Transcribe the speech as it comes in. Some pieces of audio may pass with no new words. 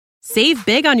Save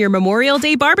big on your Memorial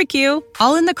Day barbecue,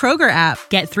 all in the Kroger app.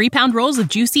 Get 3-pound rolls of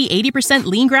juicy 80%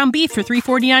 lean ground beef for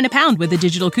 $3.49 a pound with a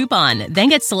digital coupon. Then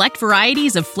get select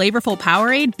varieties of flavorful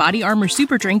Powerade, Body Armor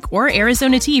Super Drink, or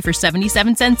Arizona tea for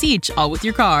 77 cents each, all with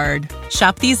your card.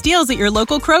 Shop these deals at your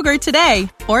local Kroger today,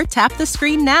 or tap the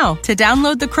screen now to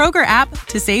download the Kroger app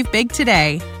to save big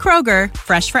today. Kroger,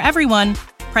 fresh for everyone.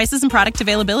 Prices and product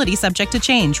availability subject to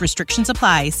change. Restrictions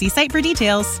apply. See site for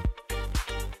details.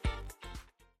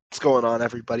 What's going on,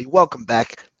 everybody? Welcome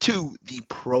back to the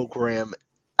program.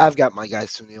 I've got my guy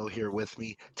Sunil here with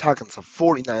me, talking some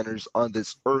 49ers on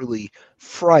this early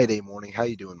Friday morning. How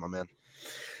you doing, my man?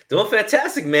 Doing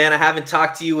fantastic, man. I haven't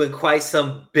talked to you in quite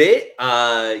some bit.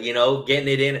 Getting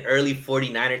it in early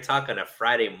 49er talk on a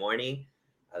Friday morning.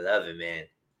 I love it, man.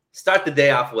 Start the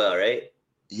day off well, right?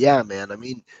 Yeah, man. I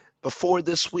mean, before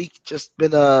this week, just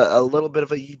been a little bit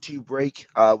of a YouTube break.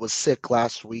 Was sick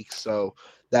last week, so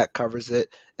that covers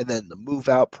it. And then the move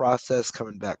out process,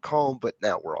 coming back home, but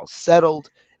now we're all settled,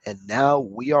 and now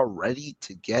we are ready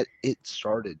to get it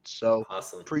started. So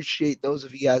awesome. Appreciate those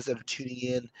of you guys that are tuning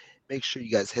in. Make sure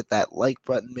you guys hit that like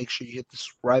button. Make sure you hit the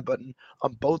subscribe button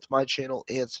on both my channel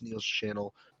and Sunil's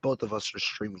channel. Both of us are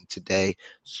streaming today.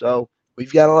 So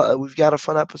we've got a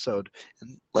fun episode.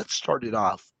 And let's start it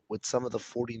off with some of the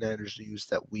 49ers news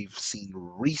that we've seen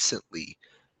recently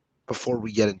before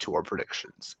we get into our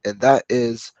predictions. And that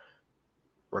is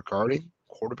regarding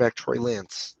quarterback Trey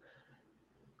Lance.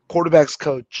 Quarterbacks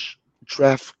coach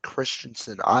Jeff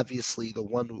Christensen, obviously the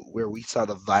one where we saw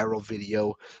the viral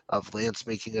video of Lance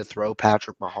making a throw,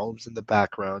 Patrick Mahomes in the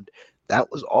background.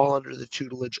 That was all under the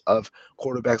tutelage of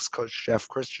quarterbacks coach Jeff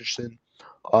Christensen,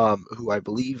 who I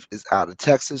believe is out of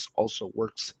Texas, also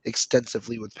works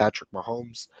extensively with Patrick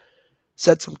Mahomes.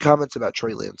 Said some comments about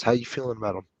Trey Lance. How you feeling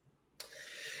about him?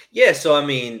 Yeah, so I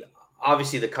mean,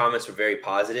 obviously the comments were very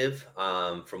positive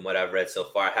from what I've read so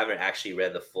far. I haven't actually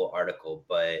read the full article,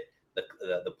 but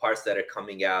the parts that are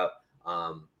coming out,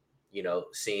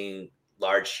 seeing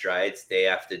large strides day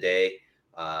after day,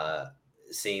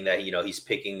 seeing that, he's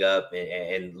picking up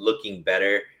and looking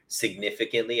better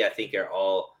significantly, I think are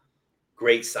all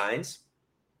great signs.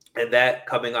 And that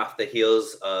coming off the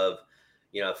heels of,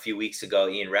 a few weeks ago,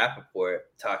 Ian Rappaport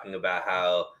talking about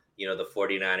how, the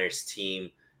 49ers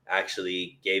team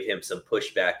actually gave him some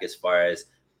pushback as far as,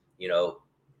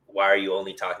 why are you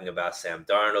only talking about Sam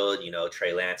Darnold?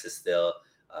 Trey Lance is still,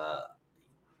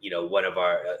 one of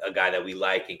a guy that we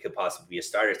like and could possibly be a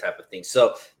starter type of thing.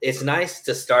 So it's nice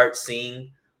to start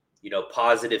seeing,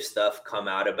 positive stuff come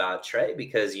out about Trey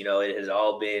because, it has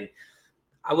all been,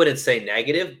 I wouldn't say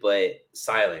negative, but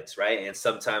silence, right? And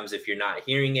sometimes if you're not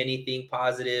hearing anything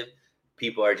positive,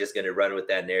 people are just going to run with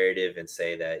that narrative and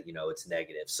say that, it's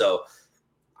negative. So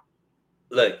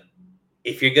look,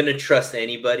 if you're going to trust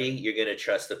anybody, you're going to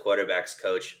trust the quarterback's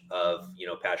coach of,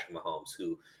 Patrick Mahomes,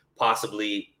 who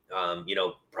possibly,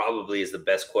 probably is the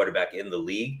best quarterback in the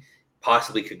league,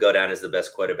 possibly could go down as the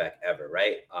best quarterback ever,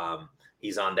 right?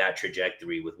 He's on that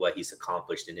trajectory with what he's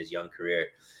accomplished in his young career.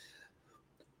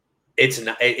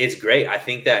 It's great. I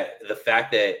think that the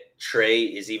fact that Trey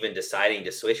is even deciding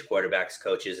to switch quarterbacks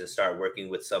coaches and start working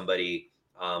with somebody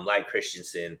like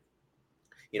Christensen,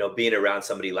 being around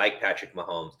somebody like Patrick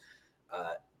Mahomes,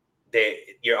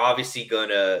 you're obviously going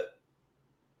to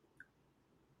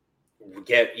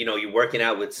get, you're working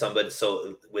out with somebody,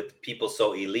 with people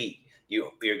so elite,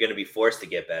 you're going to be forced to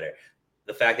get better.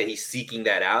 The fact that he's seeking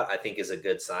that out, I think is a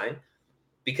good sign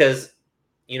because,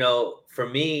 for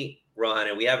me, Rohan,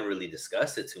 and we haven't really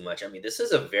discussed it too much. I mean, this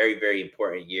is a very, very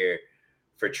important year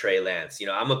for Trey Lance.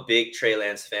 I'm a big Trey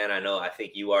Lance fan. I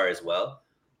think you are as well,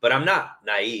 but I'm not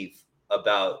naive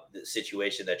about the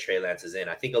situation that Trey Lance is in.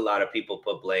 I think a lot of people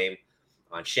put blame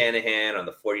on Shanahan, on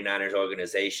the 49ers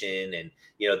organization, and,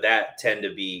 that tend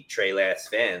to be Trey Lance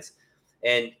fans.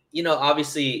 And,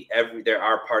 obviously there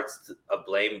are parts of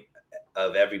blame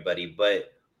of everybody,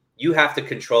 but you have to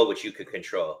control what you can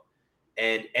control.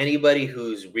 And anybody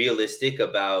who's realistic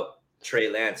about Trey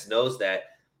Lance knows that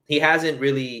he hasn't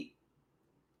really,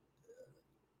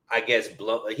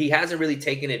 he hasn't really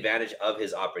taken advantage of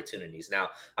his opportunities. Now,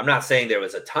 I'm not saying there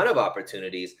was a ton of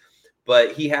opportunities,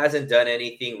 but he hasn't done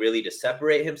anything really to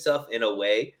separate himself in a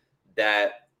way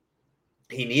that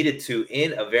he needed to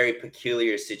in a very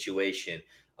peculiar situation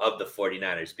of the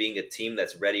 49ers, being a team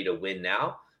that's ready to win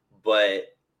now,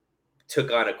 but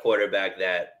took on a quarterback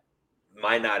that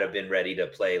might not have been ready to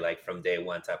play like from day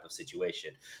one type of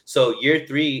situation. So year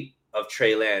 3 of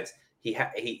Trey Lance,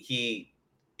 he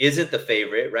isn't the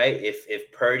favorite, right?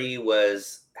 If Purdy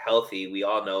was healthy, we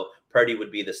all know Purdy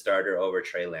would be the starter over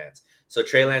Trey Lance. So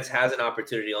Trey Lance has an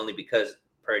opportunity only because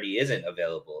Purdy isn't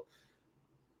available.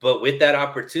 But with that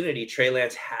opportunity, Trey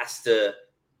Lance has to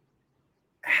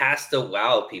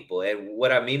wow people. And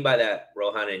what I mean by that,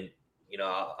 Rohan, and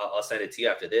I'll send it to you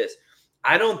after this.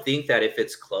 I don't think that if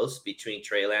it's close between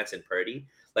Trey Lance and Purdy,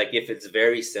 like if it's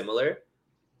very similar,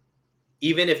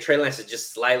 even if Trey Lance is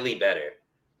just slightly better,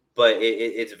 but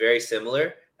it's very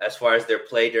similar as far as their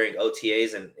play during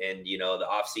OTAs and the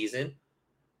offseason,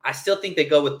 I still think they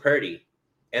go with Purdy.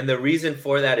 And the reason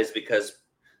for that is because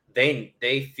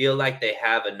they feel like they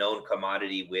have a known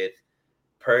commodity with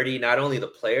Purdy, not only the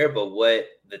player, but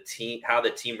how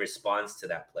the team responds to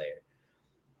that player.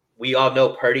 We all know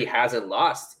Purdy hasn't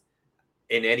lost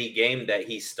in any game that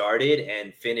he started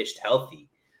and finished healthy.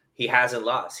 He hasn't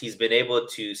lost. He's been able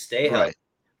to stay healthy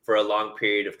for a long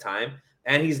period of time,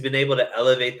 and he's been able to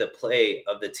elevate the play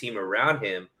of the team around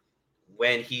him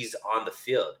when he's on the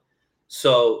field.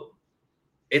 So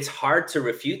it's hard to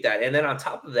refute that. And then on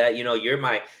top of that, you're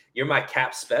my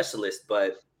cap specialist,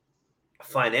 but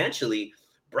financially,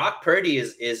 Brock Purdy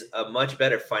is a much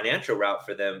better financial route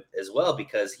for them as well,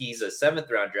 because he's a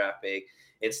 7th round draft pick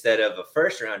instead of a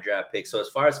 1st round draft pick. So as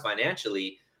far as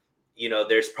financially,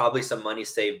 there's probably some money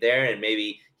saved there, and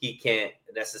maybe he can't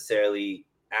necessarily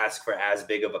ask for as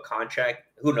big of a contract.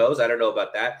 Who knows? I don't know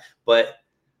about that. But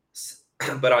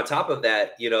on top of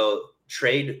that,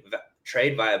 trade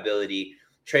viability,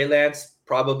 Trey Lance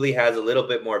probably has a little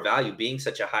bit more value being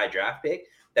such a high draft pick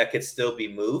that could still be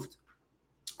moved.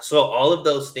 So all of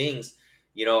those things,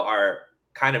 are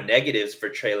kind of negatives for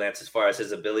Trey Lance as far as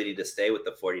his ability to stay with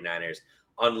the 49ers,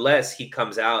 unless he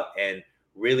comes out and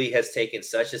really has taken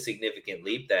such a significant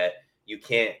leap that you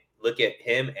can't look at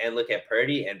him and look at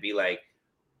Purdy and be like,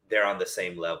 they're on the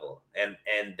same level. And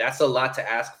that's a lot to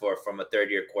ask for from a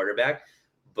 3rd-year quarterback.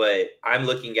 But I'm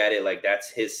looking at it like that's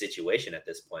his situation at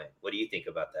this point. What do you think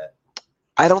about that?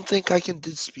 I don't think I can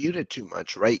dispute it too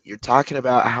much, right? You're talking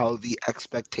about how the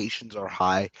expectations are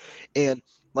high. And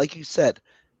like you said,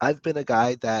 I've been a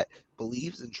guy that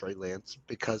believes in Trey Lance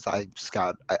because I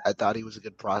thought he was a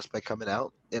good prospect coming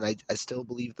out. And I still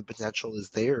believe the potential is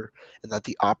there and that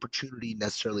the opportunity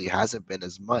necessarily hasn't been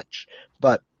as much.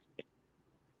 But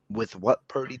with what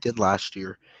Purdy did last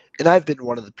year, and I've been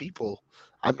one of the people,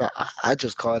 I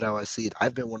just call it how I see it.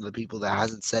 I've been one of the people that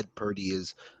hasn't said Purdy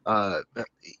is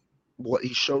what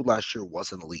he showed last year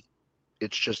wasn't elite.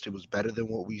 It was better than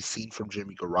what we've seen from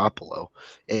Jimmy Garoppolo,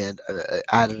 and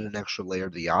added an extra layer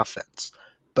to the offense.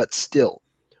 But still,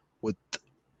 with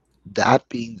that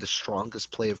being the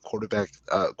strongest play of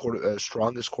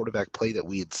strongest quarterback play that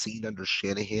we had seen under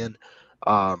Shanahan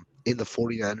in the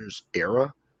 49ers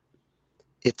era,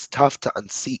 it's tough to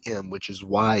unseat him, which is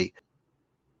why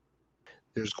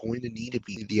there's going to need to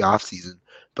be the offseason.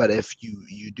 But if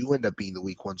you do end up being the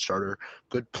week 1 starter,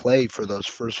 good play for those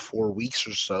first 4 weeks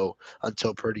or so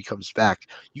until Purdy comes back.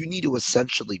 You need to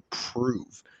essentially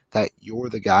prove that you're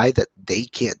the guy that they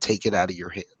can't take it out of your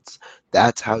hands.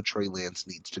 That's how Trey Lance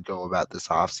needs to go about this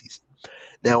offseason.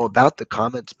 Now, about the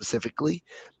comment specifically,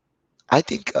 I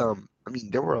think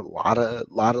there were a lot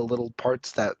of little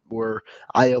parts that were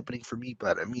eye-opening for me,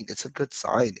 but it's a good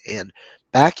sign. And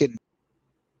back in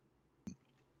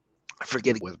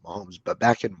forgetting with Mahomes, but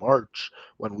back in March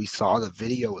when we saw the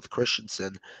video with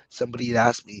Christensen, somebody had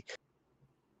asked me,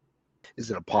 is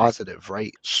it a positive,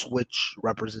 right? Switch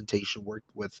representation, work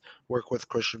with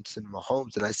Christensen and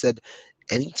Mahomes. And I said,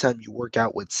 anytime you work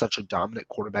out with such a dominant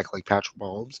quarterback like Patrick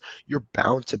Mahomes, you're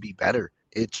bound to be better.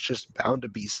 It's just bound to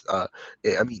be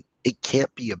it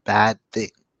can't be a bad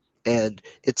thing. And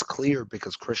it's clear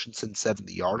because Christensen said in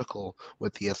the article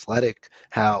with The Athletic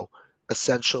how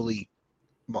essentially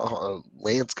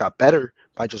Lance got better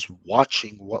by just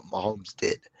watching what Mahomes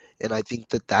did. And I think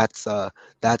that's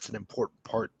an important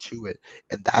part to it,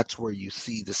 and that's where you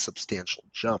see the substantial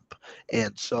jump.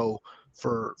 And so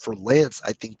for Lance,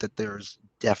 I think that there's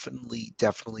definitely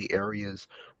areas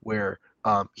where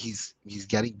he's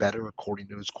getting better according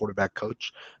to his quarterback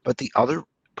coach. But the other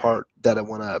part that I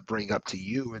want to bring up to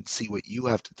you and see what you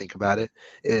have to think about it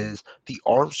is the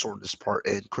arm soreness part.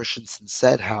 And Christensen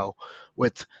said how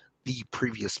with the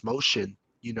previous motion,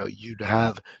 you'd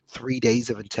have 3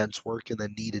 days of intense work and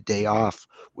then need a day off,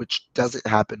 which doesn't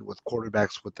happen with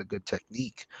quarterbacks with a good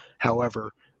technique.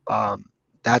 However,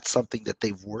 that's something that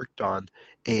they've worked on,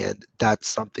 and that's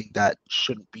something that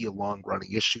shouldn't be a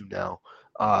long-running issue now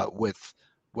with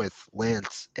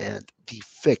Lance and the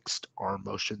fixed arm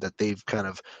motion that they've kind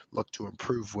of looked to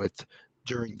improve with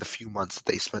during the few months that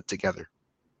they spent together.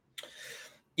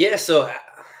 Yeah, so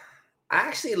I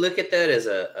actually look at that as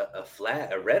a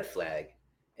red flag.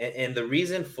 And the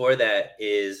reason for that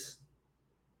is,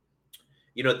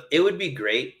 it would be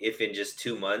great if in just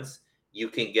 2 months you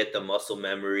can get the muscle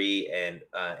memory and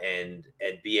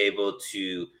be able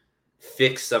to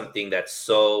fix something that's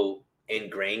so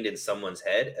ingrained in someone's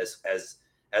head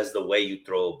as the way you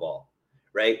throw a ball,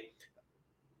 right?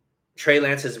 Trey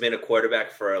Lance has been a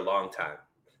quarterback for a long time,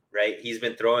 right? He's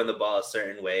been throwing the ball a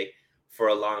certain way for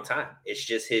a long time. It's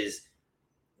just his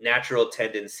natural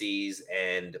tendencies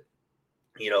and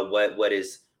what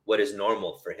is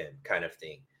normal for him kind of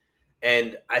thing.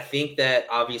 And I think that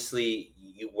obviously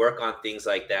you work on things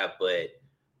like that, but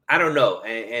I don't know.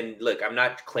 And look, I'm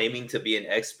not claiming to be an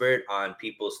expert on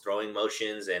people's throwing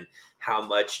motions and how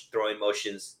much throwing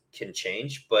motions can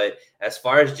change. But as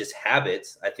far as just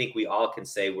habits, I think we all can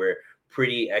say we're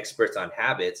pretty experts on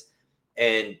habits.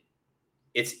 And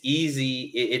it's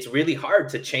easy, it's really hard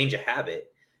to change a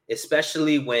habit,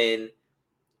 especially when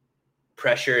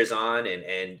pressure is on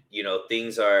and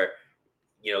things are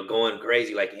going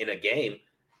crazy like in a game.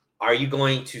 Are you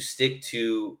going to stick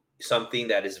to something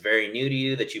that is very new to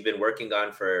you that you've been working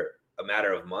on for a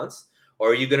matter of months, or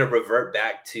are you going to revert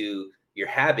back to your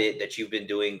habit that you've been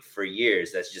doing for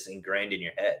years that's just ingrained in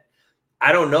your head?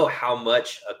 I don't know how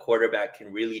much a quarterback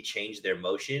can really change their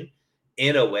motion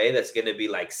in a way that's going to be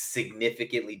like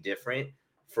significantly different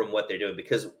from what they're doing,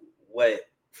 because what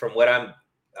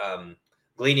I'm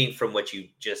gleaning from what you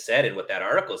just said and what that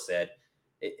article said,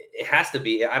 it has to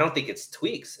be, I don't think it's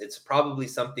tweaks. It's probably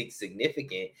something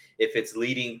significant if it's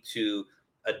leading to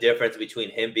a difference between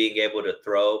him being able to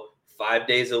throw 5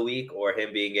 days a week or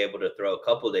him being able to throw a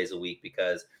couple days a week,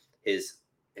 because his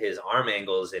arm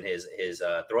angles and his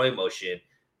throwing motion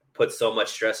puts so much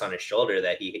stress on his shoulder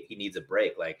that he needs a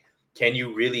break. Like, can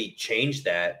you really change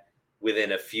that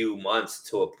within a few months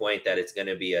to a point that it's going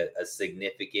to be a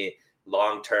significant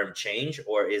long-term change?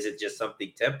 Or is it just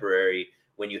something temporary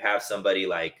when you have somebody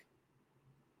like,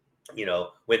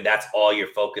 when that's all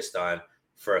you're focused on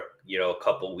for, a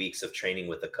couple weeks of training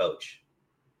with a coach?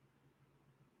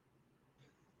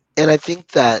 And I think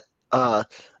that, are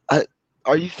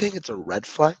you saying it's a red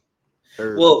flag?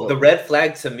 Well, the red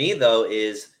flag to me though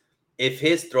is if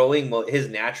his his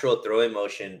natural throwing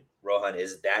motion, Rohan,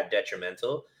 is that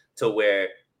detrimental to where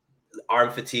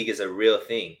arm fatigue is a real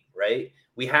thing, right?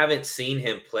 We haven't seen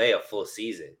him play a full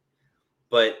season.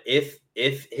 But if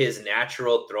his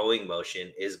natural throwing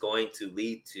motion is going to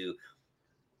lead to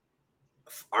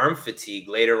arm fatigue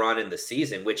later on in the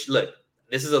season, which, look,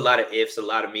 this is a lot of ifs, a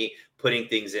lot of me putting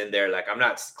things in there. Like, I'm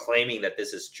not claiming that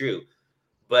this is true,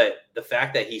 but the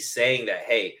fact that he's saying that,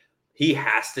 hey, he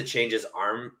has to change his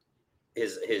arm,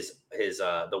 his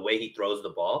the way he throws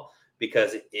the ball,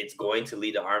 because it's going to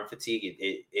lead to arm fatigue.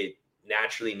 It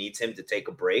naturally needs him to take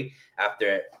a break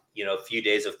after a few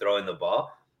days of throwing the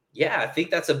ball. Yeah, I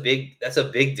think that's a big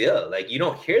deal. Like, you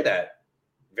don't hear that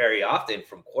very often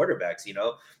from quarterbacks.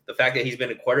 The fact that he's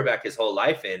been a quarterback his whole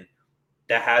life and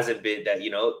that hasn't been that,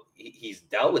 he's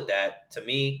dealt with that, to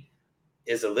me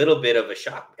is a little bit of a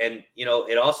shock. And,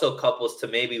 it also couples to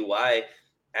maybe why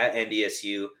at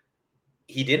NDSU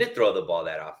he didn't throw the ball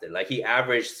that often. Like, he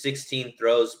averaged 16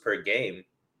 throws per game,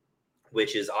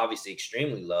 which is obviously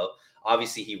extremely low.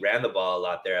 Obviously, he ran the ball a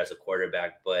lot there as a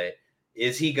quarterback, but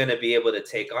is he going to be able to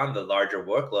take on the larger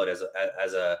workload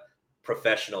as a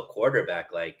professional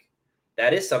quarterback? Like,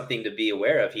 that is something to be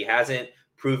aware of. He hasn't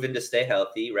proven to stay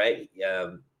healthy, right?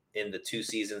 In the 2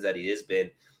 seasons that he has been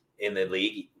in the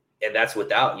league, and that's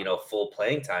without, full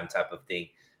playing time type of thing.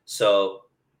 So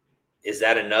is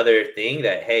that another thing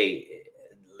that, hey,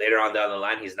 later on down the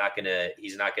line, he's not going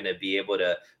to be able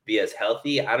to be as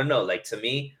healthy? I don't know. Like, to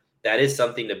me, that is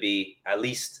something to be at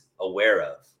least aware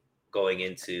of going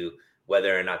into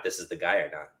whether or not this is the guy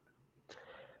or not.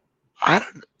 I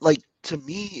don't like. To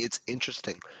me, it's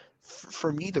interesting.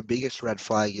 For me, the biggest red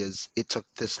flag is it took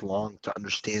this long to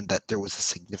understand that there was a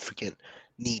significant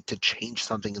need to change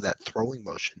something in that throwing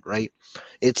motion, right?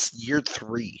 It's year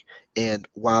 3, and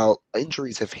while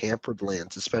injuries have hampered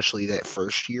Lance, especially that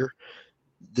first year,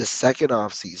 the second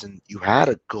off season, you had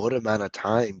a good amount of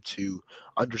time to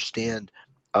understand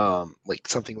like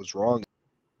something was wrong.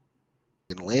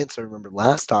 And Lance, I remember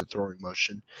last time throwing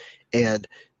motion, and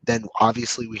then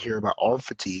obviously we hear about arm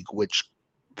fatigue, which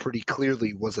pretty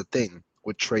clearly was a thing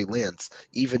with Trey Lance,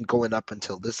 even going up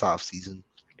until this offseason.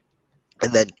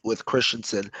 And then with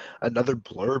Christensen, another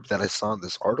blurb that I saw in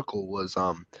this article was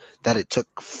that it took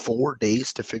 4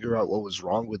 days to figure out what was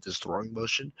wrong with his throwing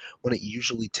motion when it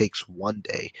usually takes 1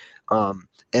 day.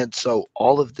 And so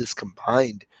all of this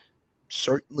combined,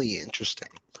 certainly interesting.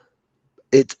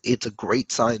 It's a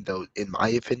great sign, though, in my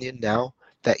opinion, now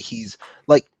that he's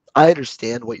like, I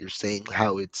understand what you're saying,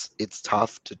 how it's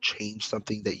tough to change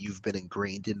something that you've been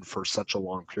ingrained in for such a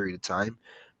long period of time,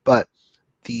 but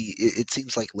it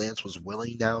seems like Lance was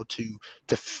willing now to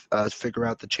figure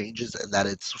out the changes and that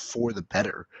it's for the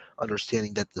better,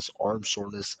 understanding that this arm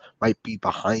soreness might be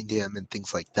behind him and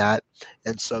things like that.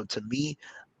 And so to me,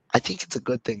 I think it's a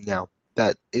good thing now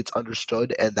that it's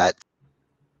understood and that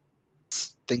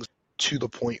things to the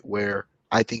point where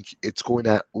I think it's going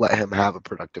to let him have a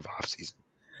productive offseason.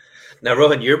 Now,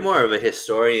 Rohan, you're more of a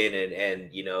historian and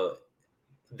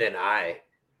than I.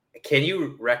 Can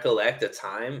you recollect a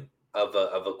time of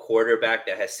a quarterback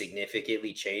that has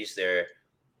significantly changed their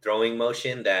throwing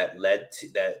motion that led to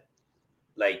that,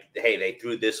 like, hey, they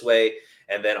threw this way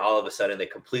and then all of a sudden they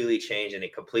completely changed and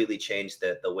it completely changed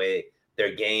the way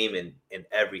their game and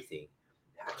everything?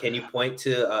 Can you point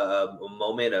to a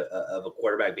moment of a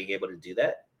quarterback being able to do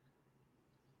that?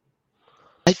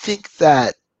 I think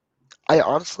that I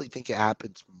honestly think it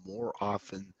happens more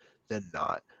often than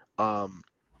not. Um,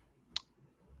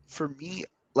 for me,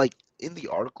 like in the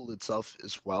article itself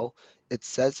as well, it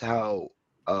says how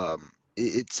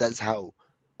it says how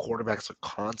quarterbacks are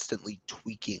constantly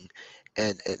tweaking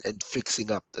and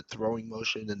fixing up the throwing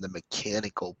motion and the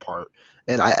mechanical part.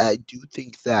 And I do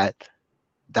think that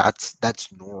that's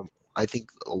normal. I think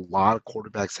a lot of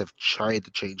quarterbacks have tried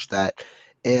to change that,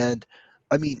 and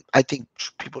I mean, I think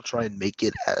people try and make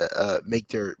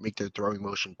their throwing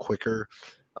motion quicker.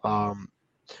 Um,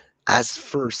 as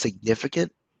for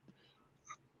significant,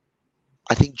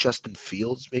 I think Justin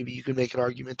Fields, maybe you can make an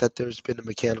argument that there's been a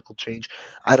mechanical change.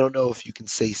 I don't know if you can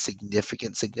say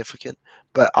significant,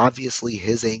 but obviously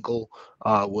his ankle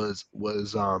was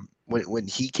when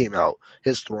he came out,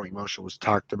 his throwing motion was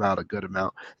talked about a good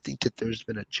amount. I think that there's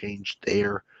been a change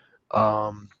there.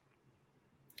 Um,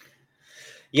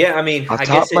 Yeah, I mean, off I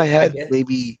the top guess of my it. I head, guess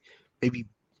maybe I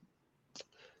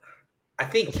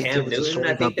think I think there Cam was a Newton. story I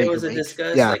think about there Baker was a Mayfield.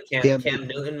 discuss Yeah, like Cam Cam Cam Newton.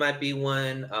 Newton might be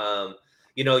one.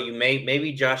 You may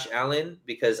maybe Josh Allen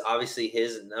because obviously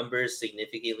his numbers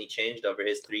significantly changed over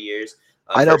his 3 years,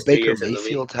 I know first three Baker years in the league.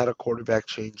 Mayfield had a quarterback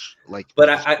change, But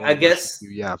like I throwing motion guess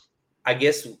too. Yeah, I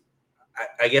guess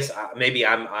I guess maybe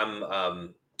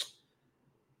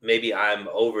maybe I'm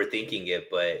overthinking it,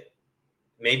 but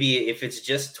maybe if it's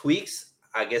just tweaks,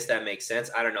 I guess that makes sense.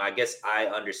 I don't know. I guess I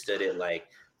understood it like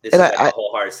this and is like a I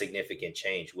whole hard significant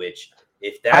change, which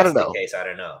if I that's don't the know case, I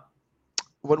don't know.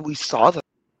 when we saw the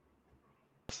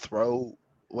throw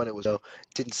when it was it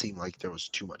didn't seem like there was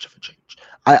too much of a change.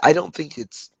 I don't think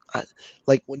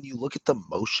like when you look at the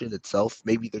motion itself,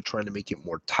 maybe they're trying to make it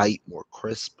more tight, more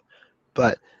crisp,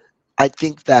 but I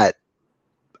think that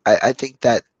I think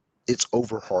that it's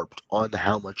overharped on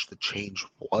how much the change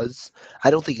was.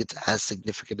 I don't think it's as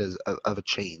significant as of a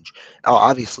change. Now,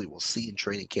 obviously, we'll see in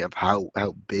training camp how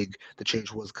big the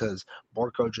change was because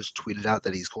Marco just tweeted out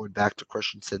that he's going back to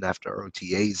Christensen after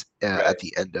OTAs Right. at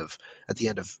the end of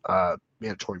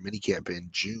mandatory minicamp in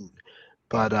June.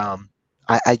 But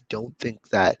I don't think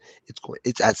that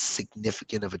it's as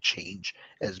significant of a change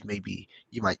as maybe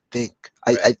you might think.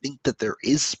 I Right. think that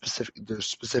there's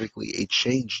specifically a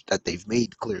change that they've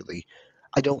made clearly.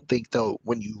 I don't think though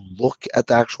when you look at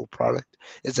the actual product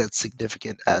is as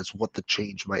significant as what the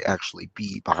change might actually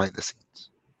be behind the scenes.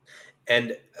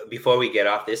 And before we get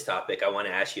off this topic, I want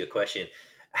to ask you a question.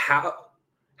 How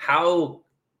how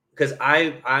because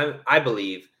I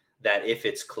believe that if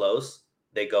it's close,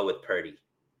 they go with Purdy.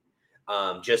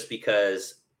 Just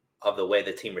because of the way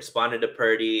the team responded to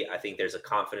Purdy. I think there's a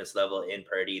confidence level in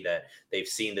Purdy that they've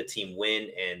seen the team win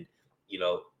and, you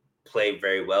know, play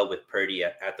very well with Purdy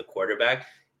at the quarterback.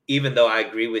 Even though I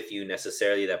agree with you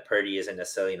necessarily that Purdy isn't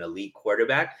necessarily an elite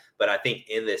quarterback, but I think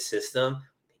in this system,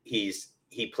 he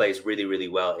plays really, really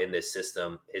well in this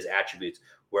system. His attributes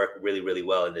work really, really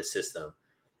well in this system.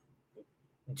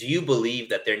 Do you believe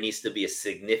that there needs to be a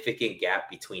significant gap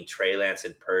between Trey Lance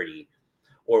and Purdy,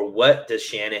 or what does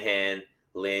Shanahan,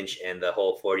 Lynch, and the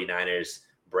whole 49ers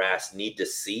brass need to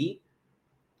see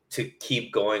to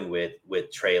keep going with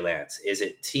Trey Lance? Is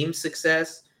it team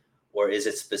success or is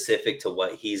it specific to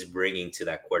what he's bringing to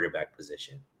that quarterback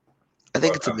position I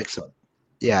think or it's a coming mix of from?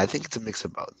 yeah, I think it's a mix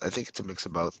of both. I think it's a mix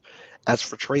of both. As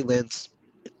for Trey Lance,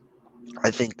 I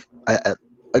think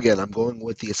again, I'm going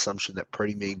with the assumption that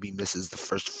Purdy maybe misses the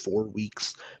first 4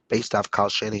 weeks based off Kyle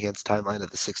Shanahan's timeline of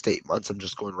the 6 to 8 months. I'm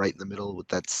just going right in the middle with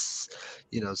that,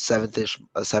 sevenish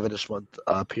month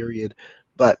period.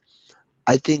 But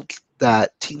I think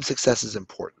that team success is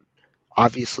important.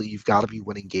 Obviously, you've got to be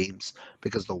winning games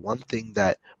because the one thing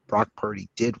that Brock Purdy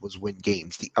did was win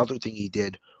games. The other thing he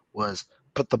did was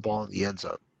put the ball in the end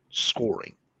zone,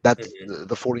 scoring. That's Mhm.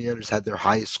 the 49ers had their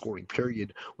highest scoring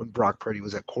period when Brock Purdy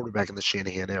was at quarterback in the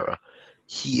Shanahan era.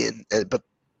 But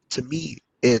to me,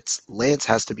 it's Lance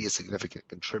has to be a significant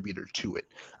contributor to it.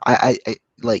 I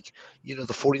like, the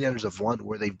 49ers have won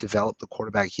where they've developed the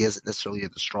quarterback. He hasn't necessarily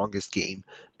had the strongest game,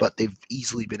 but they've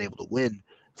easily been able to win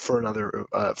for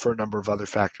a number of other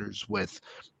factors with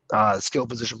skill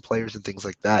position players and things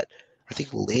like that. I think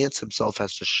Lance himself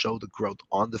has to show the growth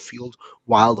on the field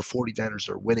while the 49ers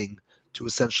are winning to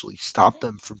essentially stop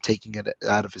them from taking it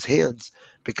out of his hands,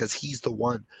 because he's the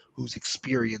one who's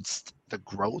experienced the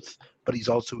growth, but he's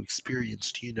also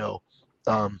experienced,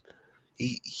 um,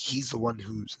 he's the one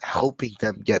who's helping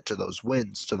them get to those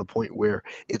wins to the point where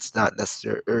it's not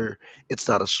necessary, or it's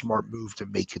not a smart move to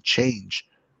make a change,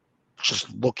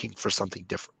 just looking for something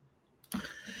different.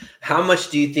 How much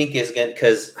do you think is going to,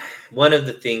 because one of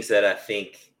the things that I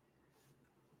think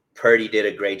Purdy did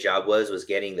a great job was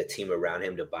getting the team around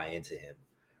him to buy into him,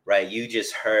 right? You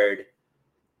just heard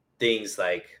things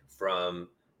like from,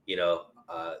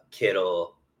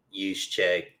 Kittle,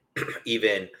 Juszczyk,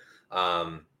 even,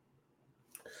 guys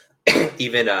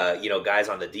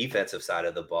on the defensive side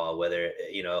of the ball, whether,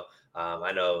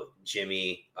 I know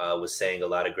Jimmy was saying a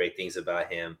lot of great things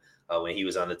about him when he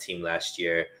was on the team last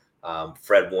year.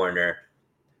 Fred Warner,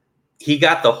 he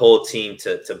got the whole team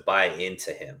to buy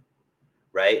into him,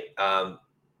 right? I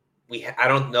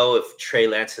don't know if Trey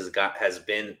Lance has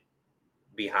been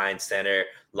behind center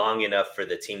long enough for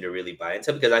the team to really buy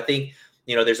into, because I think,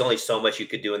 there's only so much you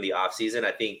could do in the offseason.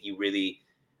 I think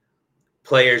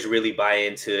players really buy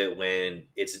into it when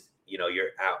it's,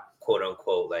 you're out, quote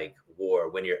unquote, like war,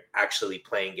 when you're actually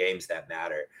playing games that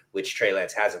matter, which Trey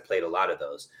Lance hasn't played a lot of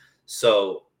those.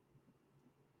 So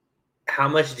how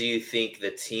much do you think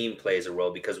the team plays a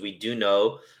role? Because we do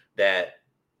know that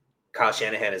Kyle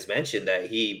Shanahan has mentioned that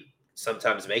he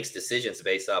sometimes makes decisions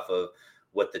based off of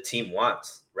what the team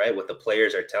wants, right? What the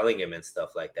players are telling him and stuff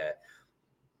like that.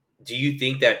 Do you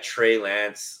think that Trey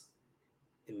Lance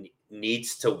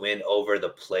needs to win over the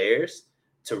players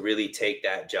to really take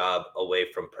that job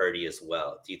away from Purdy as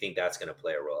well? Do you think that's going to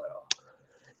play a role at all?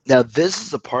 Now, this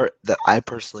is the part that I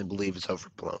personally believe is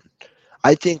overblown.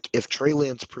 I think if Trey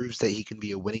Lance proves that he can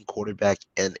be a winning quarterback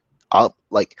and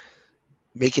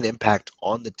make an impact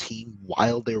on the team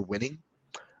while they're winning,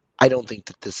 I don't think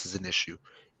that this is an issue.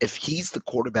 If he's the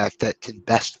quarterback that can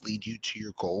best lead you to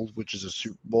your goal, which is a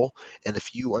Super Bowl, and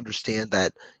if you understand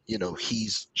that,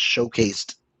 he's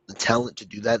showcased the talent to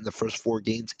do that in the first 4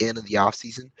 games and in the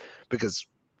offseason, because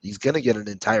he's going to get an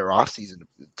entire offseason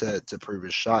to prove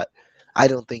his shot, I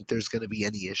don't think there's going to be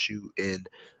any issue in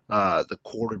the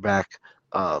quarterback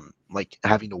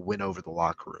having to win over the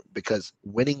locker room, because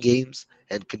winning games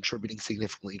and contributing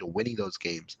significantly to winning those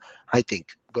games, I think,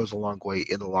 goes a long way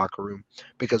in the locker room,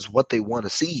 because what they want to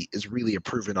see is really a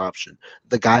proven option,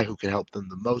 the guy who can help them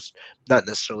the most, not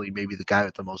necessarily maybe the guy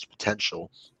with the most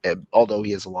potential, although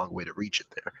he has a long way to reach it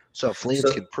there. So if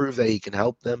Lance can prove that he can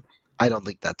help them, I don't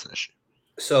think that's an issue.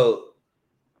 So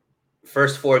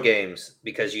first 4 games,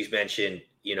 because you mentioned,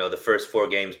 the first 4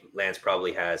 games Lance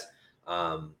probably has,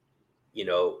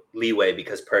 leeway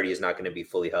because Purdy is not going to be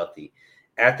fully healthy.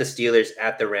 At the Steelers,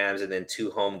 at the Rams, and then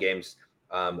 2 home games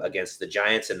against the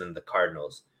Giants and then the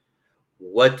Cardinals.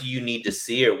 What do you need to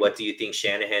see, or what do you think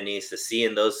Shanahan needs to see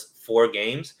in those 4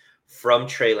 games from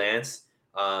Trey Lance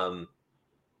for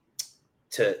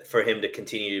him to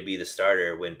continue to be the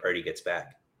starter when Purdy gets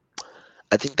back?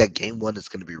 I think that game 1 is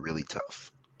going to be really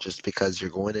tough, just because you're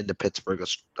going into Pittsburgh,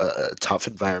 a tough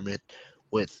environment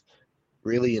with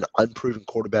really an unproven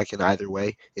quarterback in either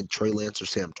way, in Trey Lance or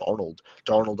Sam Darnold.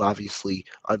 Darnold obviously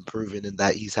unproven in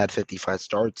that he's had 55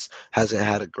 starts, hasn't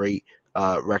had a great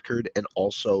record, and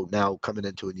also now coming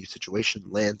into a new situation.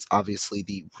 Lance, obviously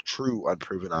the true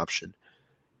unproven option.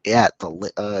 You're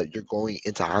going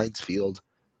into Heinz Field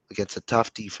against a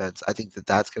tough defense. I think that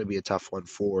that's going to be a tough one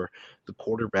for the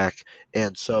quarterback,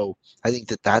 and so I think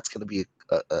that that's going to be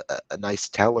a nice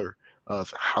teller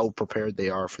of how prepared they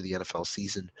are for the NFL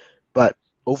season. But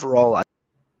overall, I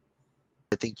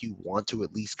think you want to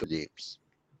at least go games.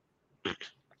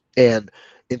 And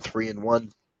in 3-1,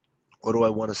 what do I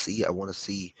want to see? I want to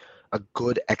see a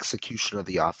good execution of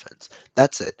the offense.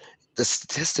 That's it. The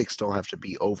statistics don't have to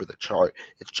be over the chart.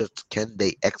 It's just, can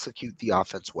they execute the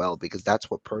offense well? Because that's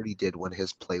what Purdy did when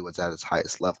his play was at its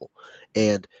highest level.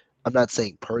 And I'm not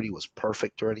saying Purdy was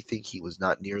perfect or anything. He was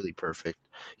not nearly perfect.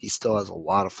 He still has a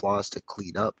lot of flaws to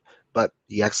clean up, but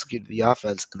he executed the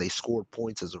offense and they scored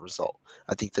points as a result.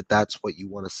 I think that that's what you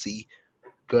want to see.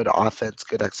 Good offense,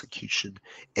 good execution,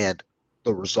 and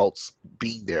the results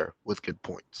being there with good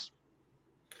points.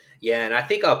 Yeah, and I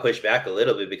think I'll push back a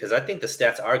little bit, because I think the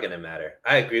stats are going to matter.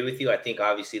 I agree with you. I think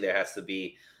obviously there has to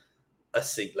be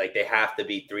they have to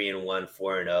be 3-1,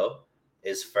 4-0.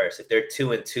 is first. If they're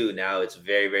 2-2 now, it's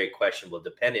very, very questionable,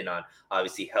 depending on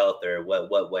obviously health or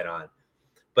what went on.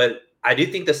 But I do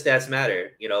think the stats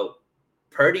matter.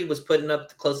 Purdy was putting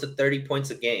up close to 30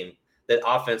 points a game. The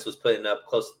offense was putting up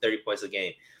close to 30 points a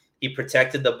game. He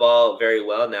protected the ball very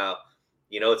well. Now,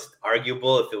 it's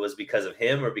arguable if it was because of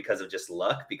him or because of just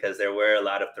luck, because there were a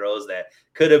lot of throws that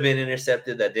could have been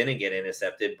intercepted that didn't get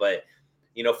intercepted. But,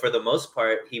 for the most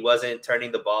part, he wasn't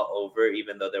turning the ball over,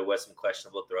 even though there was some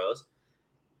questionable throws.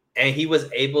 And he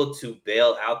was able to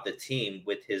bail out the team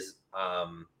with his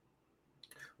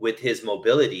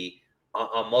mobility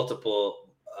on multiple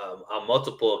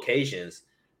occasions.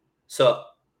 So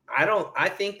I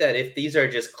think that if these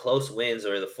are just close wins,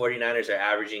 or the 49ers are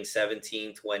averaging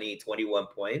 17, 20, 21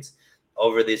 points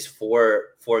over these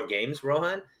four games,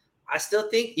 Rohan, I still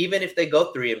think even if they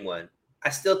go 3-1, I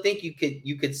still think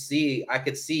I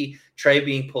could see Trey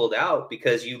being pulled out,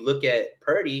 because you look at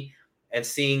Purdy and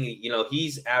seeing,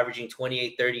 he's averaging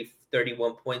 28, 30,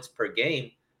 31 points per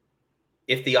game.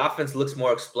 If the offense looks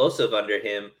more explosive under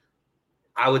him,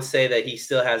 I would say that he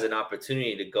still has an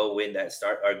opportunity to go win that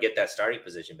start or get that starting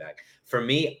position back. For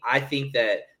me, I think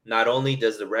that not only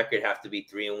does the record have to be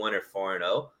 3-1 or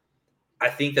 4-0, I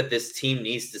think that this team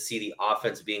needs to see the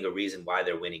offense being a reason why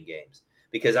they're winning games.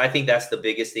 Because I think that's the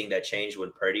biggest thing that changed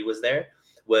when Purdy was there,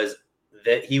 was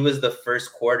that he was the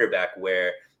first quarterback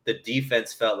where the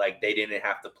defense felt like they didn't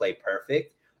have to play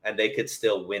perfect and they could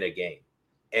still win a game.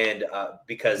 And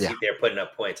because they're putting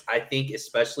up points. I think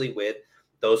especially with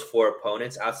those four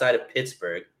opponents outside of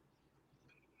Pittsburgh,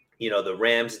 the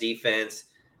Rams defense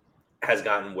has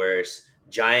gotten worse.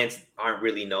 Giants aren't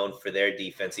really known for their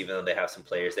defense, even though they have some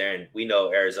players there. And we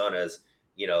know Arizona's,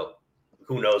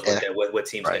 who knows what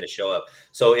team's going to show up.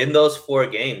 So in those four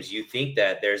games, you think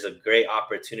that there's a great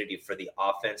opportunity for the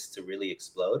offense to really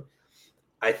explode.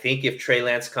 I think if Trey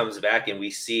Lance comes back and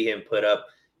we see him put up,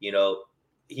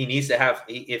 he needs to have,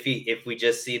 if we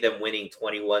just see them winning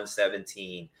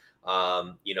 21-17,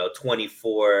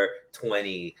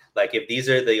 24-20, like if these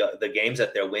are the games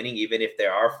that they're winning, even if they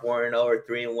are 4-0 or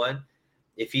 3-1,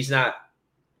 if he's not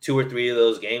 2 or 3 of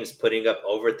those games putting up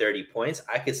over 30 points,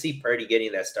 I could see Purdy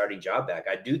getting that starting job back.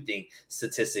 I do think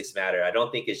statistics matter. I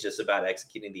don't think it's just about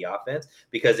executing the offense,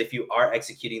 because if you are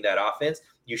executing that offense,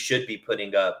 you should be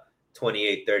putting up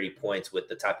 28, 30 points with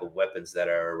the type of weapons that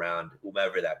are around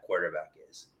whomever that quarterback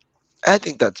is. I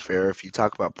think that's fair if you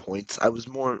talk about points. I was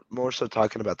more so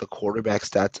talking about the quarterback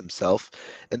stats himself,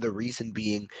 and the reason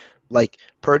being, like,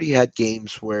 Purdy had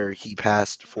games where he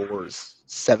passed for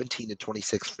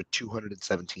 17-26 for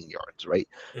 217 yards, right?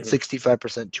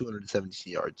 65%,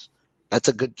 217 yards. That's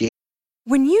a good game.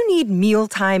 When you need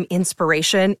mealtime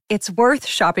inspiration, it's worth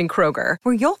shopping Kroger,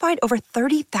 where you'll find over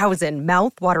 30,000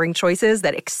 mouth-watering choices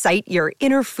that excite your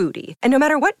inner foodie. And no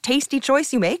matter what tasty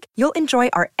choice you make, you'll enjoy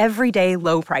our everyday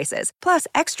low prices, plus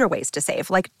extra ways to save,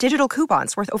 like digital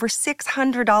coupons worth over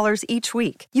 $600 each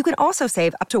week. You can also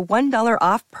save up to $1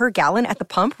 off per gallon at the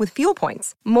pump with fuel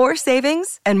points. More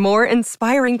savings and more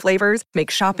inspiring flavors make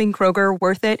shopping Kroger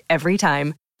worth it every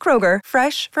time. Kroger,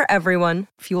 fresh for everyone.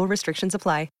 Fuel restrictions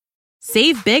apply.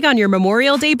 Save big on your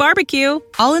Memorial Day barbecue,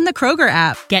 all in the Kroger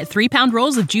app. Get 3-pound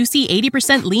rolls of juicy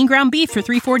 80% lean ground beef for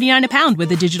 $3.49 a pound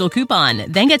with a digital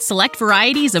coupon. Then get select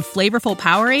varieties of flavorful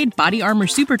Powerade, Body Armor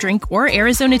Super Drink, or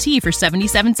Arizona tea for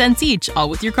 77 cents each, all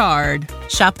with your card.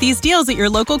 Shop these deals at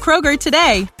your local Kroger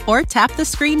today, or tap the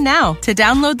screen now to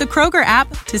download the Kroger app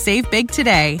to save big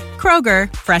today.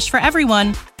 Kroger, fresh for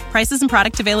everyone. Prices and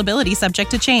product availability subject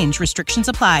to change. Restrictions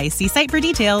apply. See site for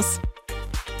details.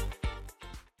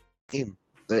 Game.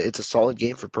 It's a solid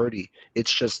game for Purdy.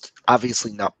 It's just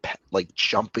obviously not like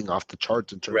jumping off the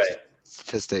charts in terms of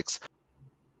statistics.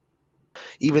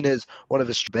 Even as one of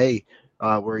his Bay,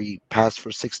 where he passed for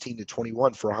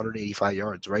 16-21 for 185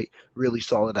 yards, right? Really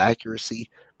solid accuracy,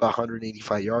 about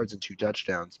 185 yards and 2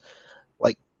 touchdowns.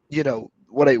 Like,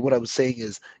 what I was saying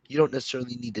is, you don't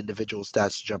necessarily need individual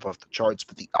stats to jump off the charts,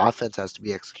 but the offense has to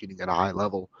be executing at a high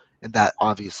level, and that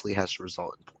obviously has to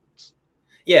result in points.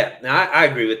 Yeah, no, I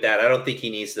agree with that. I don't think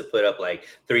he needs to put up like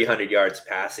 300 yards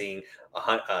passing,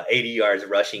 80 yards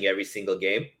rushing every single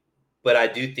game. But I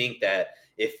do think that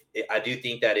if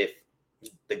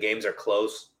the games are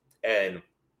close and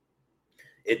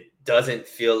it doesn't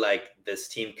feel like this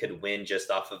team could win just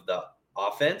off of the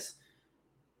offense,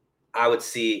 I would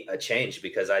see a change,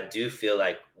 because I do feel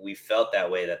like we felt that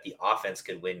way, that the offense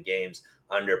could win games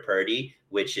under Purdy,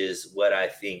 which is what I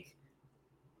think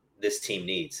this team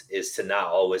needs, is to not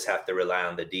always have to rely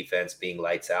on the defense being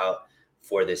lights out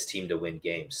for this team to win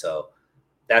games. So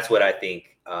that's what I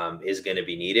think is going to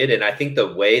be needed. And I think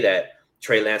the way that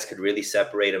Trey Lance could really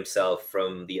separate himself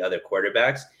from the other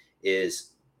quarterbacks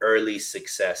is early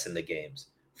success in the games,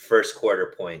 first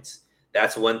quarter points.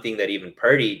 That's one thing that even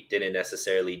Purdy didn't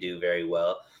necessarily do very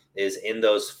well, is in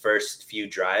those first few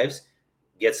drives,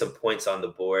 get some points on the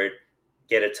board,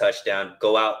 get a touchdown,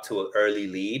 go out to an early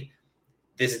lead.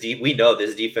 We know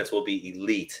this defense will be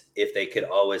elite if they could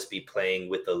always be playing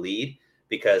with the lead,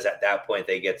 because at that point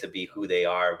they get to be who they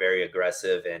are, very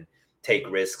aggressive and take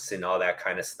risks and all that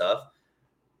kind of stuff.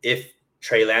 If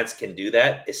Trey Lance can do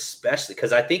that, especially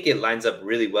because I think it lines up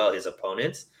really well his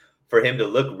opponents for him to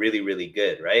look really, really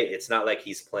good, right? It's not like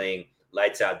he's playing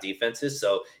lights out defenses.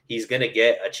 So he's going to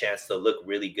get a chance to look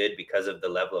really good because of the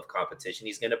level of competition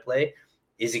he's going to play.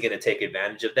 Is he going to take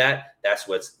advantage of that? That's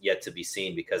what's yet to be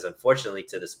seen, because unfortunately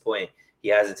to this point, he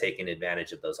hasn't taken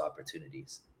advantage of those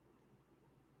opportunities.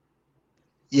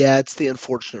 Yeah, it's the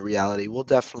unfortunate reality. We'll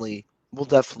definitely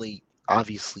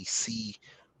obviously see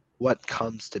what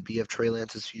comes to be of Trey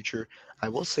Lance's future. I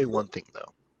will say one thing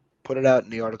though. Put it out in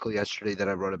the article yesterday that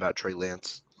I wrote about Trey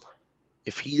Lance.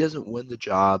 If he doesn't win the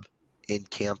job in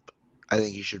camp, I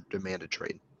think he should demand a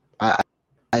trade. I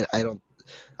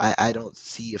don't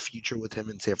see a future with him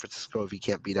in San Francisco if he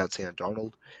can't beat out Sam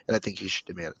Darnold, and I think he should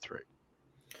demand a trade.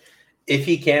 If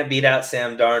he can't beat out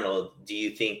Sam Darnold, do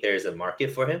you think there's a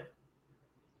market for him?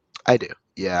 I do.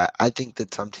 Yeah, I think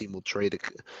that some team will trade.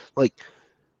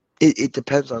 It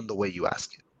depends on the way you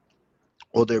ask it.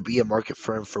 Will there be a market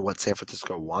for him for what San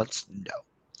Francisco wants? No.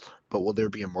 But will there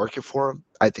be a market for him?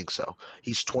 I think so.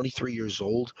 He's 23 years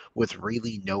old with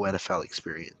really no NFL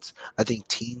experience. I think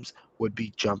teams would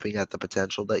be jumping at the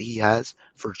potential that he has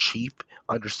for cheap,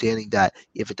 understanding that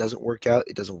if it doesn't work out,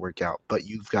 it doesn't work out. But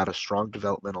you've got a strong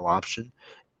developmental option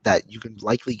that you can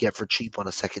likely get for cheap on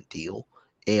a second deal.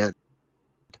 And,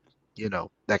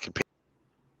 that can pay.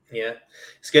 Yeah,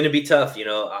 it's going to be tough.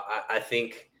 I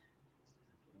think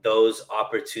those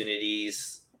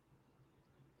opportunities,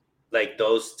 like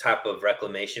those type of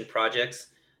reclamation projects,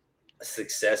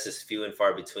 success is few and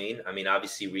far between. I mean,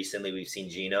 obviously recently we've seen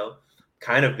Geno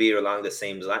kind of be along the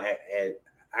same line.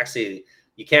 Actually,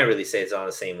 you can't really say it's on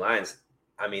the same lines.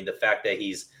 I mean, the fact that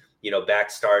he's, back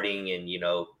starting and,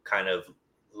 kind of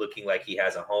looking like he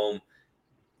has a home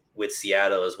with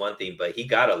Seattle is one thing, but he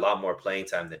got a lot more playing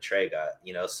time than Trey got,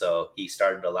 so he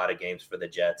started a lot of games for the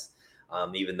Jets,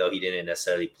 even though he didn't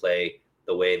necessarily play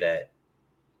the way that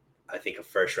I think a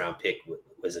first round pick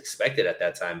was expected at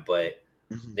that time. But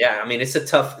yeah, I mean, it's a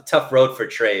tough road for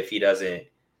Trey if he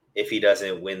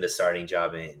doesn't win the starting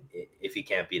job and if he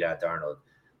can't beat out Darnold.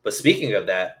 But speaking of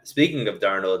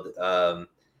Darnold,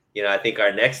 I think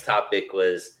our next topic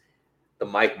was the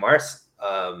Mike Martz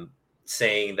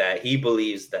saying that he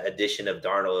believes the addition of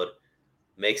Darnold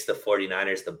makes the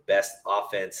 49ers the best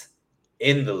offense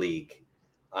in the league,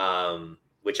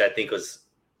 which I think was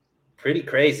pretty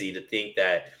crazy to think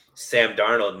that Sam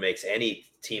Darnold makes any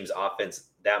team's offense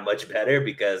that much better,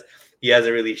 because he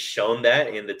hasn't really shown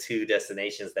that in the two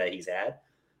destinations that he's had.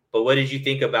 But what did you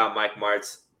think about Mike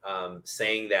Martz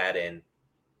saying that? And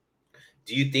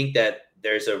do you think that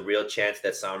there's a real chance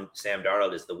that Sam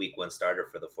Darnold is the week 1 starter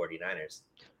for the 49ers?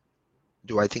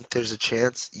 Do I think there's a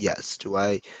chance? Yes.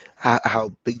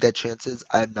 How big that chance is?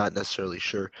 I'm not necessarily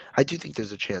sure. I do think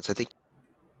there's a chance. I think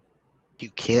you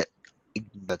can't,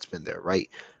 that's been there, right?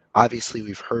 Obviously,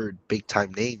 we've heard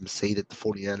big-time names say that the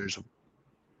 49ers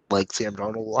like Sam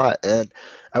Darnold a lot, and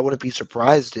I wouldn't be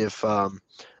surprised if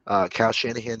Kyle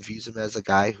Shanahan views him as a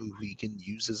guy who he can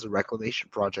use as a reclamation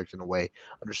project in a way,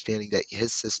 understanding that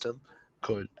his system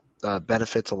could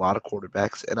benefits a lot of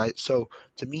quarterbacks. And so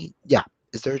to me, yeah,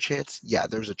 is there a chance? Yeah,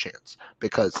 there's a chance,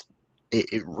 because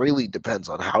it really depends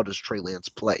on how does Trey Lance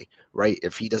play, right?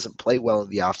 If he doesn't play well in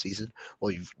the offseason,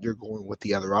 well, you're going with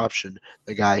the other option,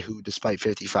 the guy who, despite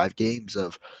 55 games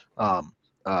of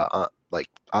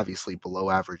obviously below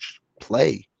average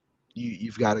play,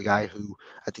 you've got a guy who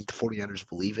I think the 49ers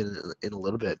believe in a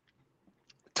little bit.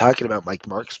 Talking about Mike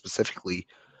Martz specifically,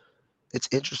 it's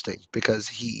interesting because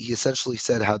he essentially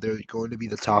said how they're going to be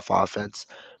the top offense,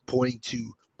 pointing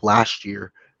to last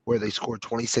year where they scored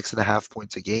 26.5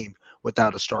 points a game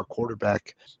without a star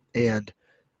quarterback. And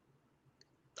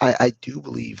I do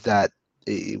believe that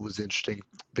it was interesting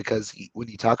because when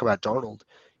you talk about Darnold,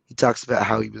 he talks about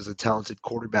how he was a talented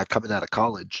quarterback coming out of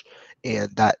college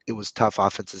and that it was tough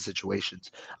offensive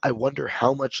situations. I wonder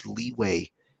how much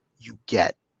leeway you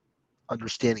get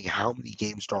understanding how many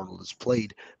games Darnold has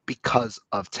played because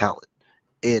of talent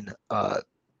in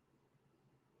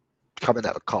coming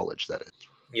out of college, that is.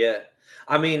 Yeah.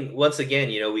 I mean, once again,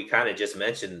 we kind of just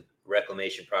mentioned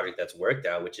reclamation project that's worked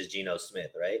out, which is Geno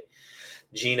Smith, right?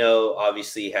 Geno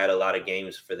obviously had a lot of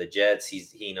games for the Jets.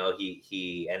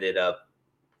 He ended up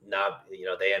not,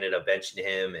 they ended up benching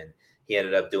him, and he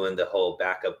ended up doing the whole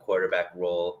backup quarterback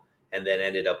role, and then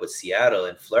ended up with Seattle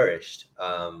and flourished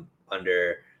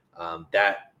under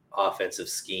that offensive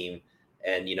scheme.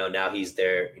 And, now he's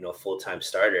their, full-time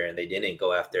starter, and they didn't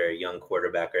go after a young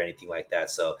quarterback or anything like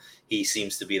that. So he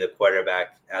seems to be the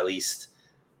quarterback, at least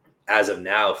as of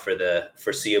now, for the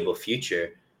foreseeable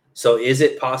future. So is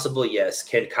it possible? Yes.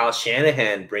 Can Kyle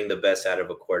Shanahan bring the best out of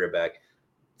a quarterback?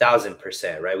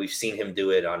 1,000%, right? We've seen him do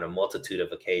it on a multitude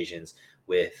of occasions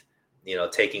with,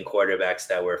 taking quarterbacks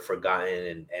that were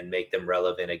forgotten and make them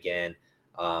relevant again,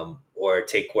 or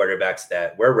take quarterbacks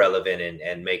that were relevant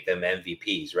and make them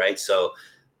MVPs, right? So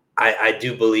I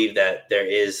do believe that there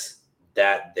is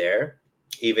that there,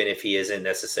 even if he isn't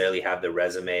necessarily have the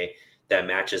resume that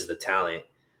matches the talent.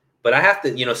 But I have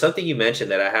to, something you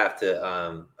mentioned that I have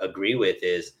to agree with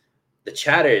is the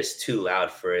chatter is too loud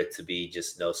for it to be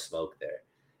just no smoke there.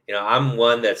 I'm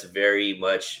one that's very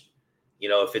much,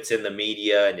 if it's in the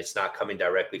media and it's not coming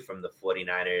directly from the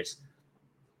 49ers,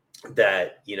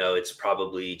 that, it's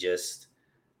probably just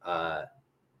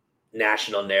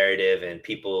national narrative and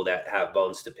people that have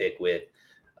bones to pick with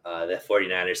the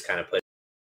 49ers kind of put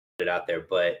it out there.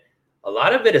 But a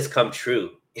lot of it has come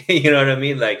true. You know what I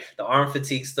mean? Like the arm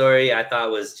fatigue story, I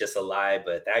thought was just a lie,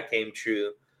 but that came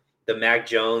true. The Mac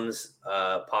Jones,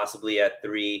 possibly at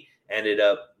 3, ended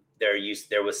up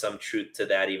there was some truth to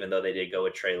that, even though they did go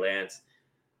with Trey Lance.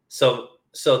 So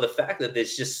the fact that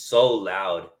it's just so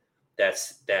loud that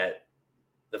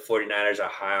the 49ers are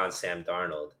high on Sam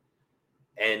Darnold,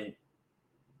 and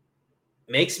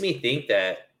makes me think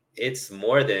that it's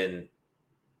more than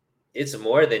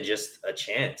just a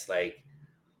chance. Like,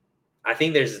 I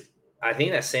think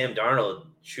that Sam Darnold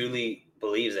truly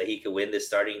believes that he could win this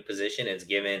starting position and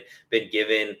been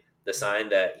given the sign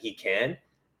that he can,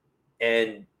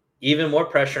 and even more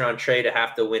pressure on Trey to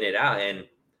have to win it out. And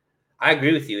I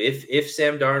agree with you. If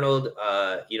Sam Darnold,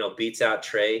 beats out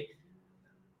Trey,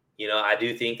 I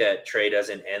do think that Trey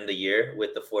doesn't end the year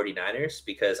with the 49ers,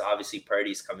 because obviously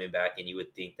Purdy's coming back, and you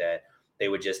would think that they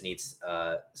would just need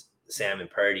Sam and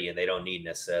Purdy, and they don't need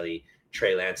necessarily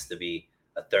Trey Lance to be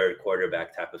a third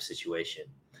quarterback type of situation.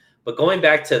 But going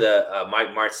back to the Mike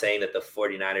Martz saying that the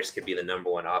 49ers could be the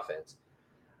number one offense,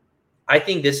 I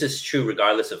think this is true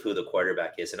regardless of who the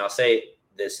quarterback is. And I'll say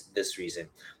this reason.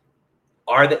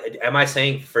 Am I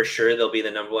saying for sure they'll be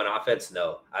the number one offense?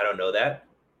 No, I don't know that,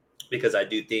 because I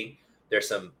do think there's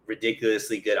some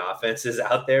ridiculously good offenses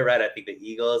out there, right? I think the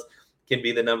Eagles can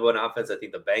be the number one offense. I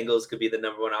think the Bengals could be the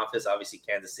number one offense. Obviously,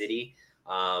 Kansas City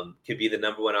could be the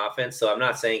number one offense. So I'm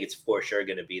not saying it's for sure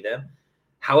going to be them.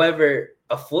 However,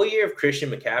 a full year of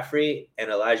Christian McCaffrey and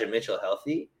Elijah Mitchell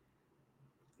healthy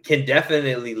can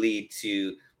definitely lead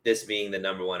to this being the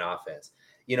number one offense.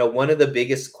 One of the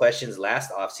biggest questions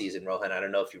last offseason, Rohan, I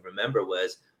don't know if you remember,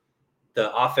 was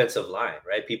the offensive line,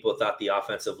 right? People thought the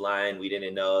offensive line, we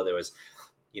didn't know. There was,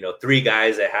 3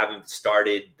 guys that haven't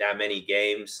started that many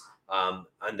games on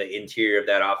the interior of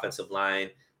that offensive line.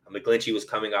 McGlinchey was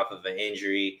coming off of an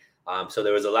injury. So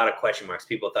there was a lot of question marks.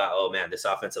 People thought, oh man, this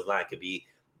offensive line could be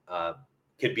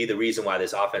the reason why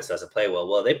this offense doesn't play well.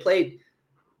 Well, they played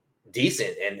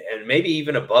decent and maybe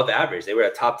even above average. They were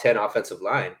a top 10 offensive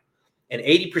line, and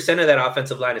 80% of that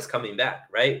offensive line is coming back,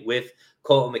 right? With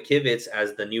Colton McKivitz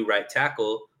as the new right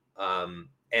tackle.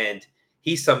 And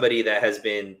he's somebody that has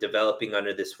been developing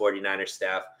under this 49ers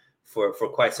staff for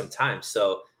quite some time.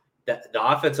 So the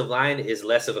offensive line is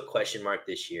less of a question mark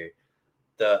this year.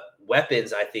 The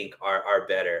weapons, I think, are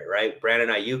better, right? Brandon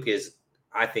Ayuk is,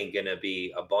 I think, going to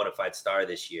be a bona fide star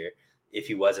this year if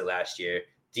he wasn't last year.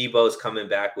 Debo's coming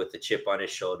back with the chip on his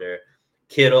shoulder.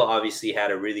 Kittle obviously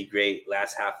had a really great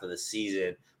last half of the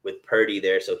season with Purdy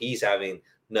there, so he's having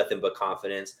nothing but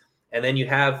confidence. And then you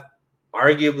have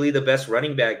arguably the best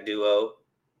running back duo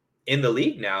in the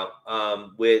league now,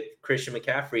 with Christian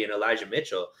McCaffrey and Elijah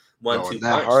Mitchell. 1-2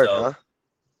 punch. Hard, huh?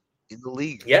 In the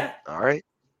league. Yeah. All right.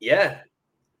 Yeah.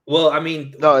 Well, I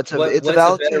mean, no, it's a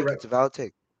valid take. It's a valid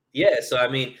take. Yeah. So I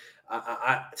mean,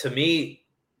 to me,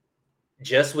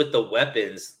 just with the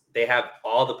weapons, they have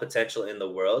all the potential in the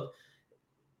world.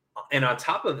 And on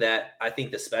top of that, I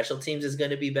think the special teams is going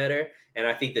to be better. And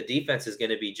I think the defense is going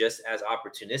to be just as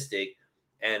opportunistic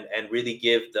and really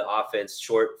give the offense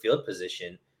short field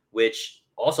position, which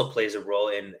also plays a role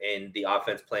in the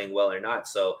offense playing well or not.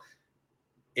 So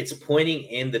it's pointing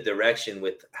in the direction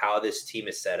with how this team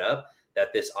is set up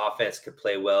that this offense could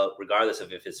play well, regardless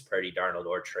of if it's Purdy, Darnold,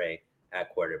 or Trey at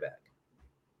quarterback.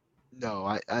 No,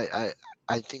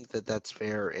 I think that that's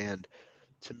fair. And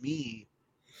to me,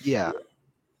 yeah,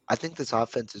 I think this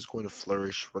offense is going to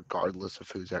flourish regardless of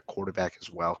who's at quarterback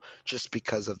as well, just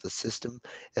because of the system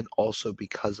and also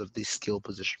because of the skill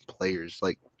position players.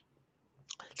 Like,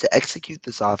 to execute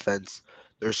this offense,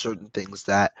 there are certain things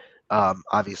that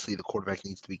obviously the quarterback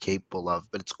needs to be capable of,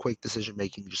 but it's quick decision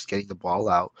making, just getting the ball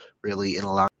out really and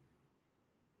allowing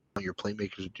your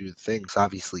playmakers to do the things.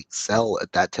 Obviously, excel at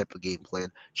that type of game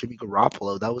plan. Jimmy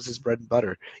Garoppolo, that was his bread and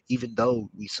butter. Even though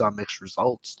we saw mixed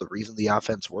results, the reason the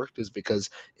offense worked is because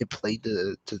it played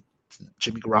to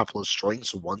Jimmy Garoppolo's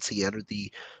strengths once he entered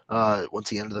the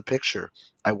picture.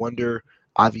 I wonder,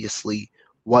 obviously,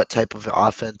 what type of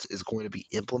offense is going to be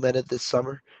implemented this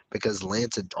summer because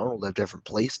Lance and Darnold have different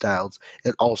play styles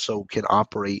and also can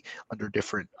operate under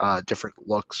different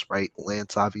looks, right?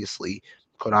 Lance obviously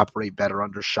could operate better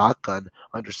under shotgun,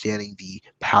 understanding the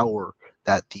power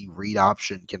that the read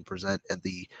option can present and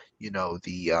the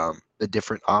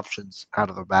different options out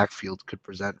of the backfield could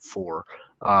present for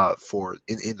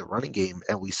in the running game.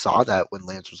 And we saw that when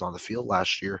Lance was on the field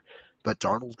last year. But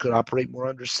Darnold could operate more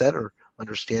under center,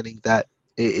 understanding that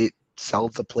it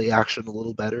sells the play action a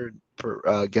little better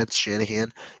against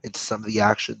Shanahan into some of the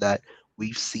action that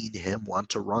we've seen him want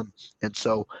to run. And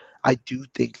so I do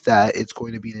think that it's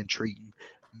going to be an intriguing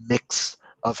mix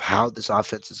of how this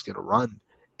offense is going to run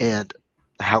and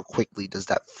how quickly does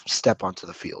that step onto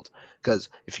the field. Because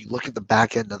if you look at the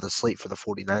back end of the slate for the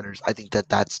 49ers, I think that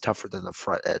that's tougher than the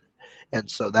front end. And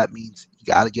so that means you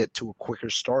got to get to a quicker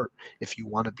start if you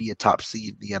want to be a top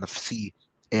seed in the NFC.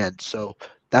 And so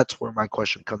that's where my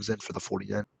question comes in for the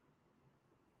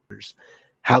 49ers.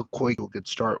 How quick will good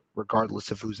start,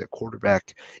 regardless of who's at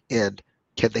quarterback, and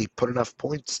can they put enough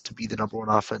points to be the number one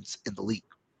offense in the league?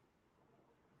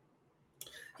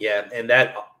 Yeah, and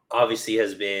that obviously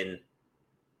has been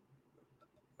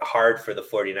hard for the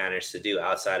 49ers to do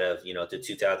outside of, the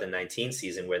 2019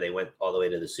 season where they went all the way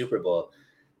to the Super Bowl.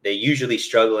 They usually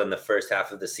struggle in the first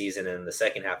half of the season, and the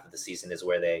second half of the season is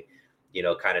where they,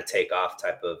 kind of take off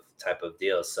type of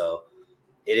deal. So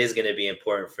it is going to be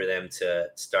important for them to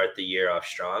start the year off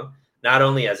strong, not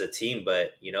only as a team,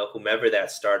 but, whomever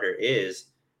that starter is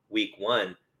week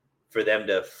one, for them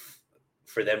to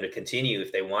continue,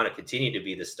 if they want to continue to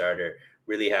be the starter,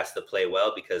 really has to play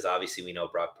well, because obviously we know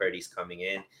Brock Purdy's coming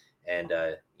in, and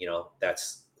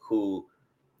that's who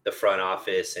the front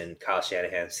office and Kyle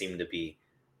Shanahan seem to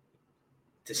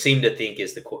think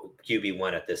is the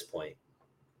QB1 at this point.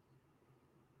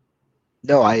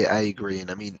 No, I agree.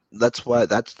 And I mean, that's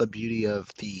the beauty of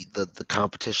the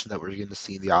competition that we're going to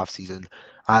see in the offseason.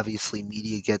 Obviously,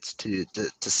 media gets to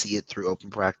see it through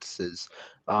open practices,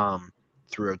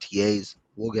 through OTAs.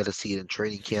 We'll get to see it in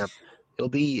training camp. It'll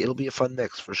be a fun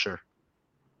mix for sure.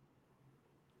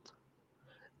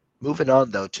 Moving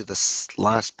on though to the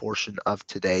last portion of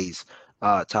today's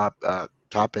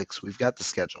topics, we've got the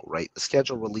schedule, right? The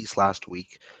schedule released last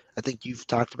week. I think you've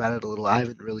talked about it a little. I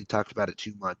haven't really talked about it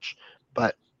too much,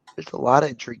 but there's a lot of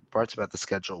intriguing parts about the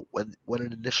schedule. When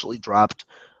it initially dropped,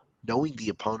 knowing the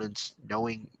opponents,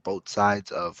 knowing both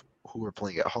sides of who were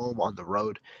playing at home, on the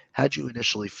road, how'd you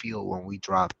initially feel when we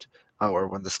dropped or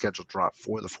when the schedule dropped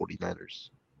for the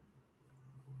 49ers?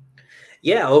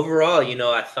 Yeah, overall,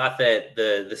 I thought that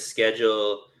the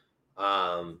schedule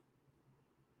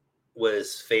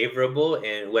was favorable.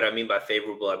 And what I mean by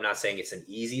favorable, I'm not saying it's an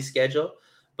easy schedule,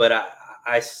 but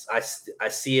I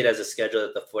see it as a schedule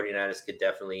that the 49ers could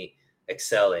definitely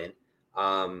excel in.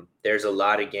 There's a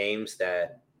lot of games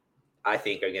that I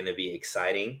think are going to be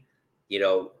exciting.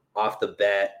 Off the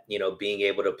bat, being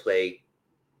able to play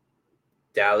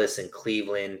Dallas and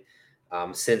Cleveland,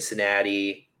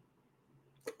 Cincinnati,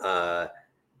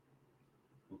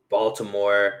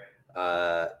 Baltimore,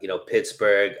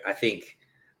 Pittsburgh. I think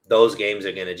those games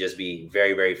are going to just be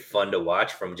very, very fun to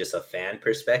watch from just a fan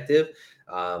perspective.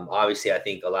 Obviously, I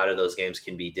think a lot of those games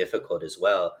can be difficult as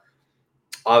well.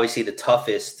 Obviously, the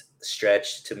toughest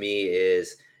stretch to me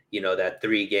is, that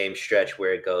 3-game stretch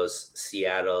where it goes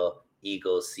Seattle,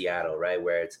 Eagles, Seattle, right?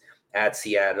 Where it's at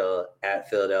Seattle, at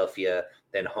Philadelphia,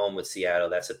 then home with Seattle.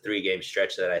 That's a 3-game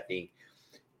stretch that I think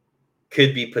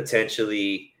could be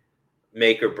potentially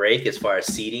make or break as far as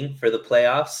seeding for the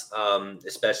playoffs,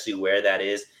 especially where that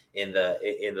is in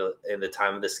the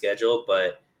time of the schedule.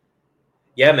 But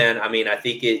yeah, man, I mean, I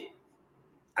think that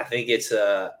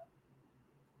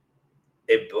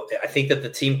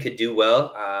the team could do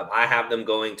well. I have them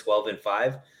going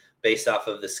 12-5 based off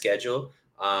of the schedule,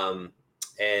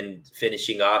 and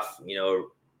finishing off,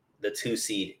 the 2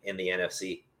 seed in the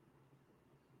NFC.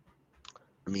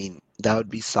 I mean, that would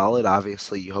be solid.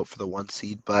 Obviously, you hope for the 1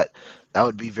 seed, but that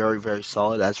would be very, very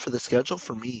solid. As for the schedule,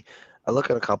 for me, I look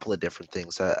at a couple of different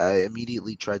things. I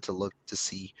immediately tried to look to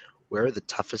see where are the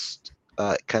toughest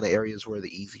kind of areas, where are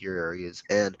the easier areas.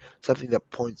 And something that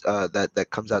points that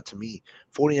comes out to me,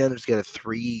 49ers get a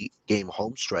 3-game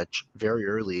home stretch very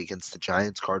early against the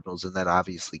Giants, Cardinals, and then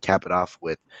obviously cap it off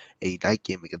with a night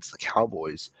game against the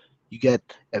Cowboys. You get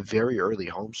a very early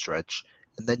home stretch,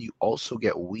 and then you also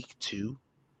get week 2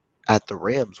 at the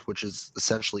Rams, which is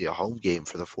essentially a home game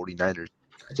for the 49ers.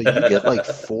 So you get like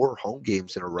 4 home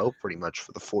games in a row pretty much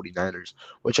for the 49ers,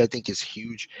 which I think is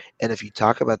huge. And if you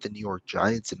talk about the New York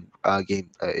Giants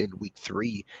in week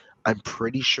 3, I'm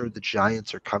pretty sure the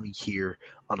Giants are coming here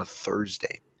on a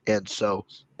Thursday. And so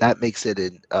that makes it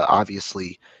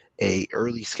obviously a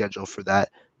early schedule for that.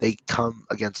 They come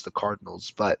against the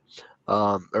Cardinals, but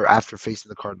or after facing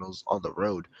the Cardinals on the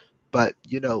road. But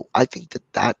I think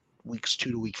that weeks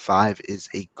 2 to week 5 is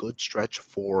a good stretch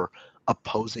for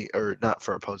opposing, or not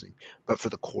for opposing, but for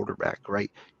the quarterback, right?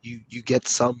 You get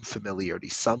some familiarity,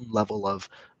 some level of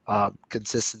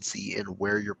consistency in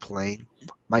where you're playing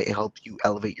might help you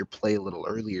elevate your play a little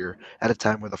earlier at a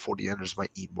time where the 49ers might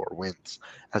need more wins.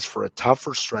 As for a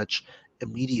tougher stretch,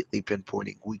 immediately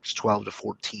pinpointing weeks 12 to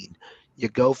 14, you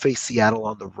go face Seattle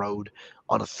on the road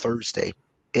on a Thursday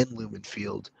in Lumen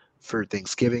Field for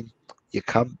Thanksgiving. You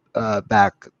come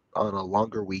back on a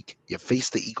longer week. You face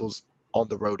the Eagles on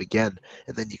the road again,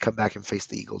 and then you come back and face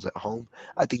the Eagles at home.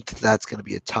 I think that's going to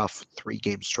be a tough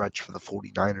 3-game stretch for the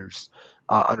 49ers,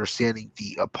 understanding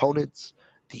the opponents,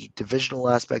 the divisional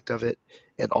aspect of it,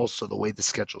 and also the way the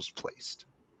schedule's placed.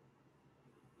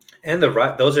 And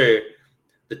those are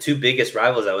the 2 biggest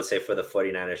rivals, I would say, for the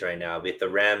 49ers right now, with the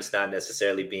Rams not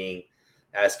necessarily being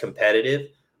as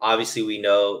competitive. Obviously, we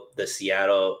know the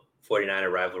Seattle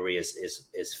 49er rivalry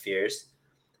is fierce.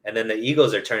 And then the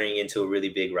Eagles are turning into a really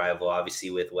big rival,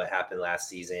 obviously, with what happened last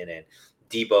season and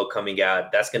Debo coming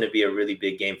out. That's going to be a really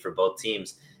big game for both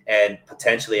teams. And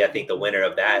potentially, I think the winner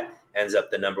of that ends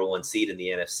up the number 1 seed in the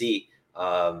NFC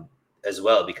as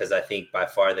well, because I think by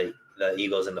far the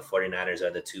Eagles and the 49ers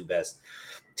are the 2 best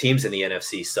teams in the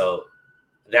NFC. So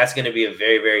that's going to be a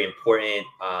very, very important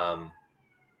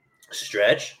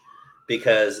stretch,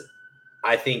 because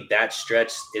I think that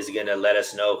stretch is going to let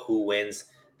us know who wins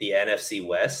the NFC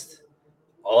West,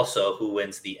 also who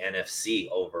wins the NFC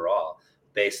overall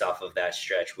based off of that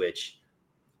stretch, which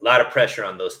a lot of pressure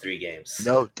on those 3 games.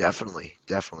 No, definitely.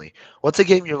 What's a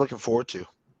game you're looking forward to?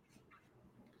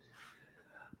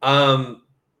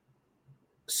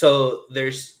 So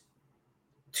there's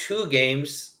 2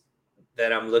 games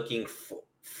that I'm looking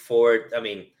for. I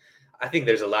mean, I think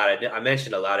there's I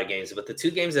mentioned a lot of games, but the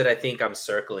 2 games that I think I'm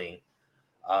circling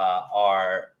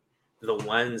are the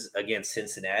ones against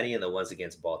Cincinnati and the ones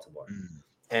against Baltimore.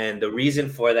 And the reason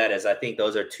for that is I think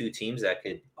those are 2 teams that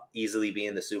could easily be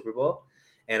in the Super Bowl.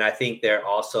 And I think they're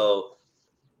also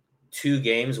 2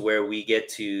 games where we get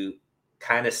to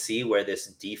kind of see where this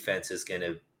defense is going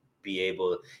to be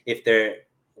able,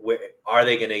 are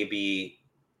they going to be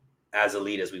as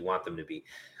elite as we want them to be?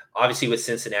 Obviously with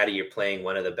Cincinnati, you're playing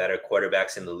one of the better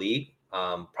quarterbacks in the league,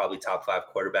 probably top 5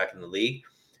 quarterback in the league,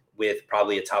 with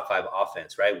probably a top 5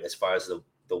 offense, right? As far as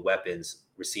the weapons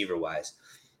receiver wise.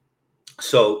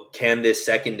 So can this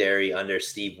secondary under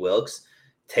Steve Wilks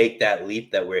take that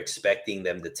leap that we're expecting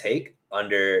them to take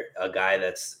under a guy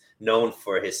that's known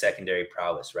for his secondary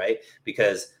prowess, right?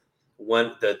 Because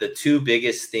the 2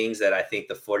 biggest things that I think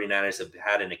the 49ers have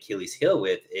had an Achilles heel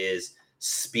with is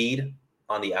speed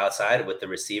on the outside with the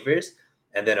receivers,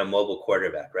 and then a mobile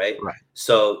quarterback, right?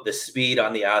 So the speed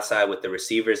on the outside with the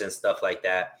receivers and stuff like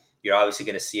that, you're obviously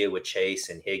going to see it with Chase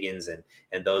and Higgins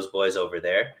and those boys over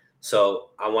there. So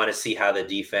I want to see how the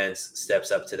defense steps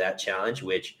up to that challenge,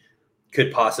 which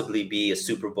could possibly be a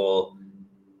Super Bowl,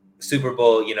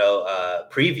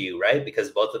 preview, right?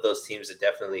 Because both of those teams are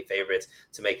definitely favorites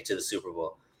to make it to the Super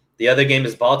Bowl. The other game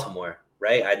is Baltimore,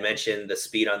 right? I'd mentioned the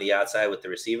speed on the outside with the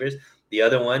receivers. The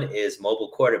other one is mobile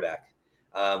quarterback.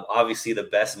 Obviously, the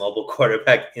best mobile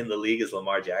quarterback in the league is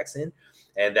Lamar Jackson.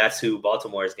 And that's who the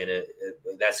 49ers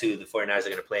are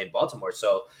going to play in Baltimore.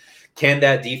 So can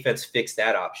that defense fix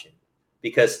that option?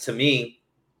 Because to me,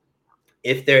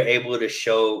 if they're able to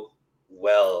show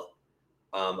well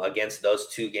against those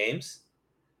 2 games,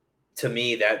 to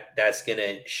me, that's going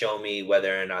to show me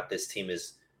whether or not this team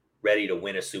is ready to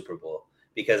win a Super Bowl.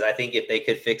 Because I think if they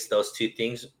could fix those 2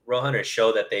 things, Rohan, or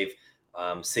show that they've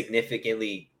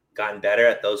significantly gotten better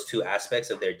at those 2 aspects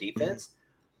of their defense,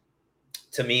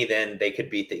 to me, then they could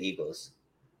beat the Eagles.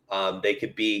 They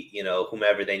could beat,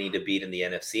 whomever they need to beat in the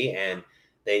NFC, and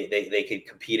they could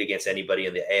compete against anybody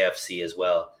in the AFC as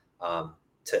well.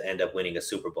 to end up winning a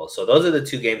Super Bowl. So those are the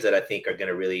two games that I think are going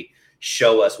to really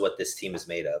show us what this team is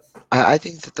made of. I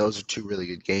think that those are two really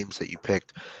good games that you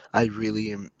picked. I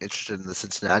really am interested in the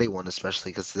Cincinnati one,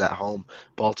 especially because it's at home.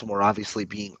 Baltimore obviously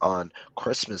being on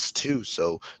Christmas too,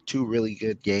 so two really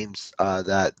good games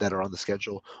that are on the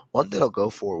schedule. One that I'll go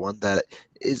for, one that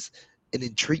is an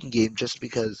intriguing game just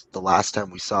because the last time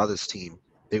we saw this team,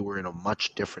 they were in a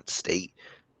much different state.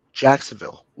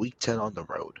 Jacksonville, Week 10 on the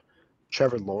road.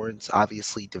 Trevor Lawrence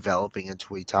obviously developing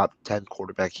into a top 10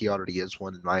 quarterback. He already is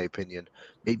one, in my opinion,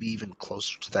 maybe even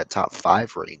closer to that top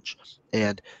 5 range.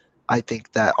 And I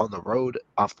think that on the road,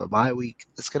 off the bye week,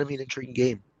 it's going to be an intriguing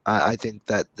game. I think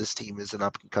that this team is an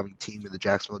up-and-coming team in the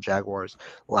Jacksonville Jaguars.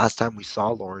 Last time we saw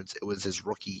Lawrence, it was his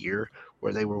rookie year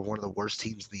where they were one of the worst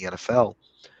teams in the NFL.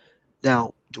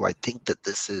 Now, do I think the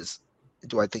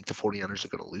 49ers are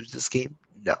going to lose this game?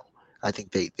 No. I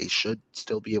think they should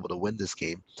still be able to win this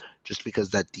game just because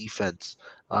that defense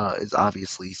is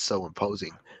obviously so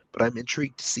imposing. But I'm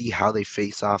intrigued to see how they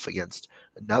face off against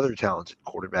another talented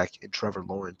quarterback in Trevor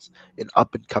Lawrence, an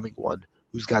up-and-coming one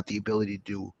who's got the ability to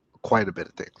do quite a bit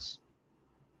of things.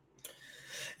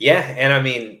 Yeah, and I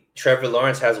mean, Trevor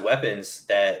Lawrence has weapons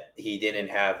that he didn't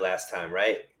have last time,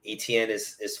 right? Etienne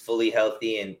is fully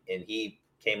healthy, and he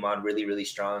came on really, really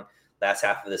strong last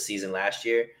half of the season last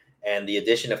year. And the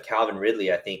addition of Calvin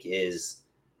Ridley, I think, is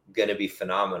going to be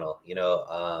phenomenal. He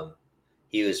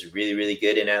was really, really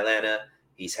good in Atlanta.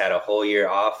 He's had a whole year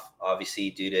off,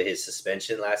 obviously, due to his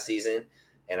suspension last season.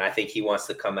 And I think he wants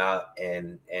to come out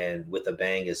and with a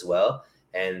bang as well.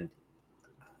 And,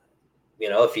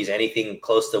 if he's anything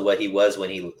close to what he was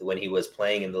when he was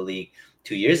playing in the league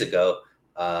 2 years ago,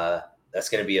 that's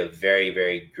going to be a very,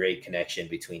 very great connection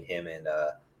between him and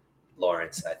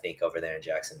Lawrence, I think, over there in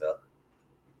Jacksonville.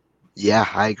 Yeah,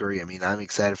 I agree. I mean, I'm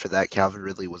excited for that. Calvin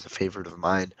Ridley was a favorite of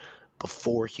mine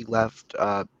before he left,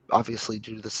 obviously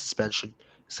due to the suspension.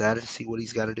 Excited to see what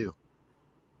he's got to do.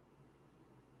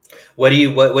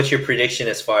 What's your prediction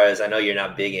as far as, I know you're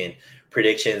not big in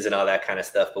predictions and all that kind of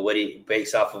stuff, but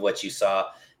based off of what you saw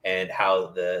and how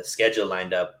the schedule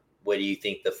lined up, what do you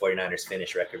think the 49ers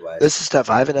finish record-wise? This is tough.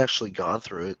 I haven't actually gone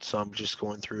through it, so I'm just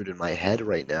going through it in my head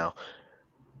right now.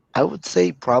 I would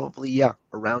say probably,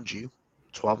 around you.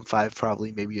 12-5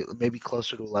 probably, maybe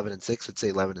closer to 11-6. I'd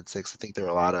say 11-6. I think there are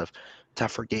a lot of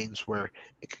tougher games where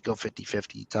it could go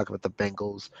 50-50. You talk about the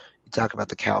Bengals, you talk about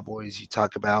the Cowboys, you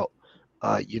talk about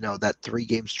that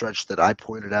 3-game stretch that I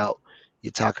pointed out.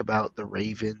 You talk about the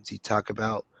Ravens, you talk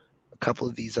about a couple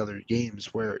of these other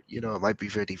games where it might be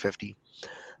 50-50.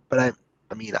 But I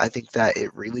think that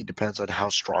it really depends on how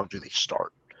strong do they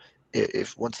start.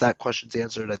 If once that question's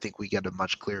answered, I think we get a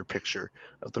much clearer picture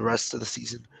of the rest of the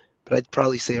season. But I'd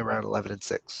probably say around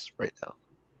 11-6 right now.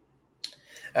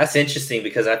 That's interesting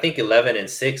because I think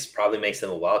 11-6 probably makes them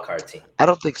a wild card team. I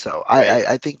don't think so. Right?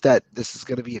 I think that this is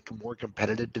going to be a more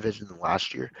competitive division than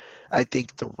last year. I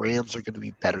think the Rams are going to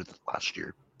be better than last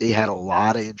year. They had a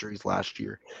lot of injuries last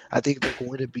year. I think they're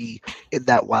going to be in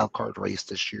that wild card race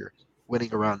this year,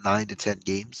 winning around 9 to 10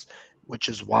 games, which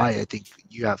is why I think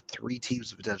you have 3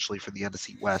 teams potentially for the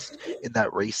NFC West in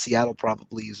that race. Seattle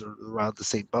probably is around the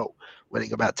same boat,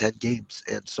 winning about 10 games.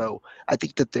 And so I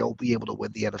think that they'll be able to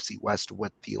win the NFC West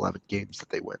with the 11 games that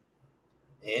they win.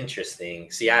 Interesting.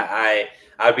 See, I'd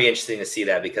be interested to see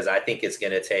that because I think it's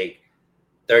going to take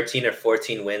 13 or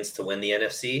 14 wins to win the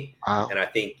NFC. Wow. And I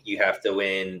think you have to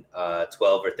win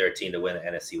 12 or 13 to win the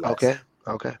NFC West.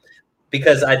 Okay.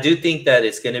 Because I do think that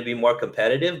it's going to be more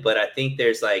competitive, but I think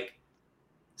there's like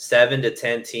 7 to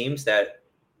 10 teams that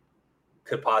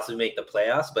could possibly make the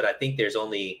playoffs, but I think there's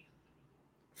only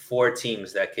 4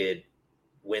 teams that could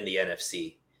win the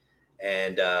NFC.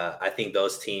 And I think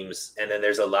those teams, and then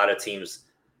there's a lot of teams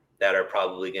that are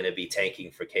probably going to be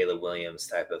tanking for Caleb Williams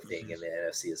type of thing in the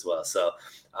NFC as well. So,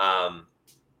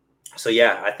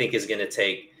 yeah, I think it's going to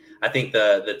take, I think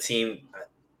the team,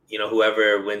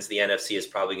 whoever wins the NFC is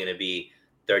probably going to be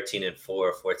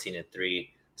 13-4, 14-3,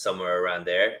 somewhere around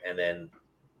there. And then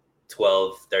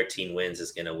 12, 13 wins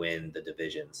is going to win the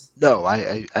divisions. No,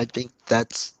 I think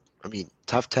that's,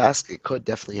 tough task. It could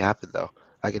definitely happen, though.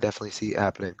 I could definitely see it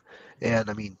happening. And,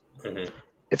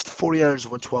 if the 49ers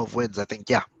win 12 wins, I think,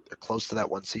 they're close to that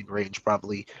 1 seed range,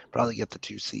 probably get the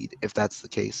 2 seed if that's the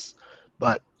case.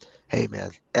 But, hey,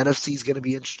 man, NFC is going to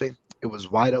be interesting. It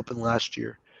was wide open last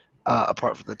year,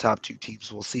 apart from the top 2 teams.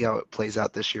 We'll see how it plays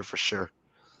out this year for sure.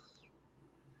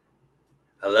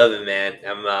 I love it, man.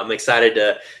 I'm excited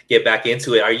to get back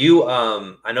into it. Are you?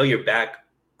 I know you're back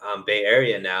Bay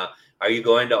Area now. Are you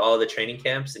going to all the training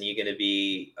camps and you're going to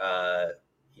be,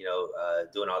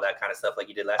 doing all that kind of stuff like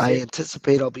you did last year? I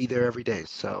anticipate I'll be there every day.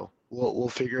 So We'll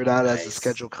figure it out as the Nice.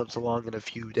 schedule comes along in a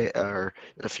few days or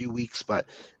in a few weeks. But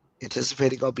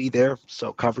anticipating I'll be there,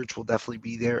 so coverage will definitely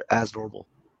be there as normal.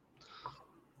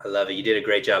 I love it. You did a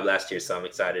great job last year, so I'm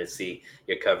excited to see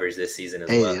your coverage this season as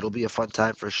Hey, well. it'll be a fun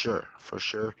time for sure,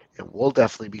 and we'll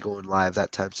definitely be going live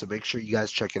that time. So make sure you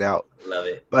guys check it out. Love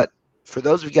it. But for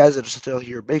those of you guys that are still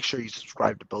here, make sure you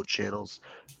subscribe to both channels,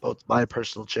 both my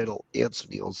personal channel and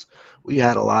Sunil's. We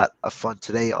had a lot of fun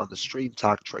today on the stream.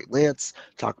 Talk Trey Lance,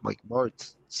 talk Mike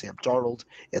Martz, Sam Darnold,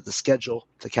 and the schedule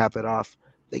to cap it off.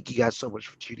 Thank you guys so much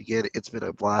for tuning in. It's been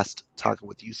a blast talking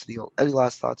with you, Sunil. Any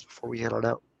last thoughts before we head on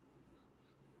out?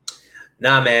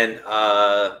 Nah, man.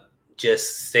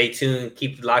 Just stay tuned.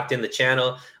 Keep locked in the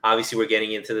channel. Obviously, we're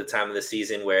getting into the time of the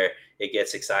season where it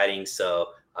gets exciting. So,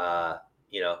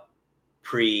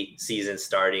 pre-season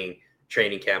starting,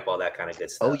 training camp, all that kind of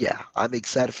good stuff. Oh, yeah. I'm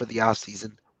excited for the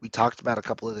offseason. We talked about a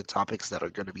couple of the topics that are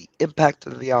going to be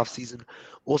impacted in the offseason.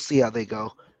 We'll see how they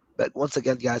go. But once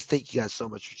again, guys, thank you guys so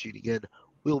much for tuning in.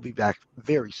 We'll be back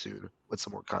very soon with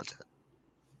some more content.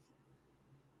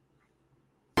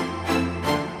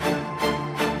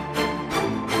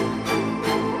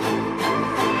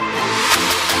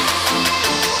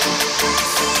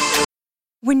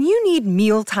 When you need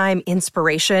mealtime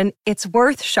inspiration, it's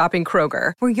worth shopping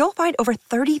Kroger, where you'll find over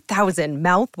 30,000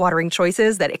 mouth-watering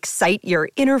choices that excite your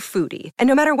inner foodie. And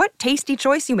no matter what tasty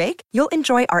choice you make, you'll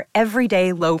enjoy our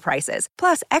everyday low prices,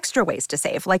 plus extra ways to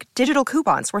save, like digital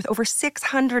coupons worth over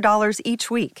 $600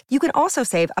 each week. You can also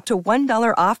save up to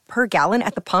 $1 off per gallon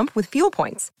at the pump with fuel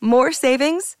points. More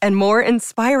savings and more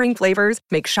inspiring flavors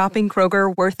make shopping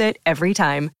Kroger worth it every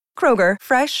time. Kroger,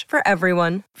 fresh for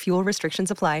everyone. Fuel restrictions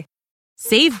apply.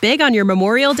 Save big on your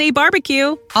Memorial Day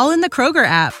barbecue, all in the Kroger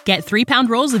app. Get 3-pound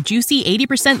rolls of juicy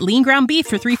 80% lean ground beef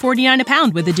for $3.49 a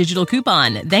pound with a digital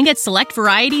coupon. Then get select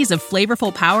varieties of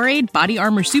flavorful Powerade, Body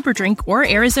Armor Super Drink, or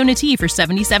Arizona tea for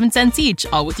 77 cents each,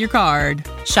 all with your card.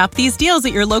 Shop these deals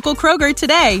at your local Kroger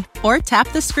today, or tap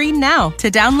the screen now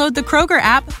to download the Kroger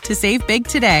app to save big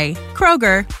today.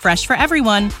 Kroger, fresh for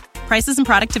everyone. Prices and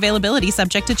product availability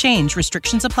subject to change.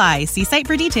 Restrictions apply. See site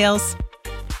for details.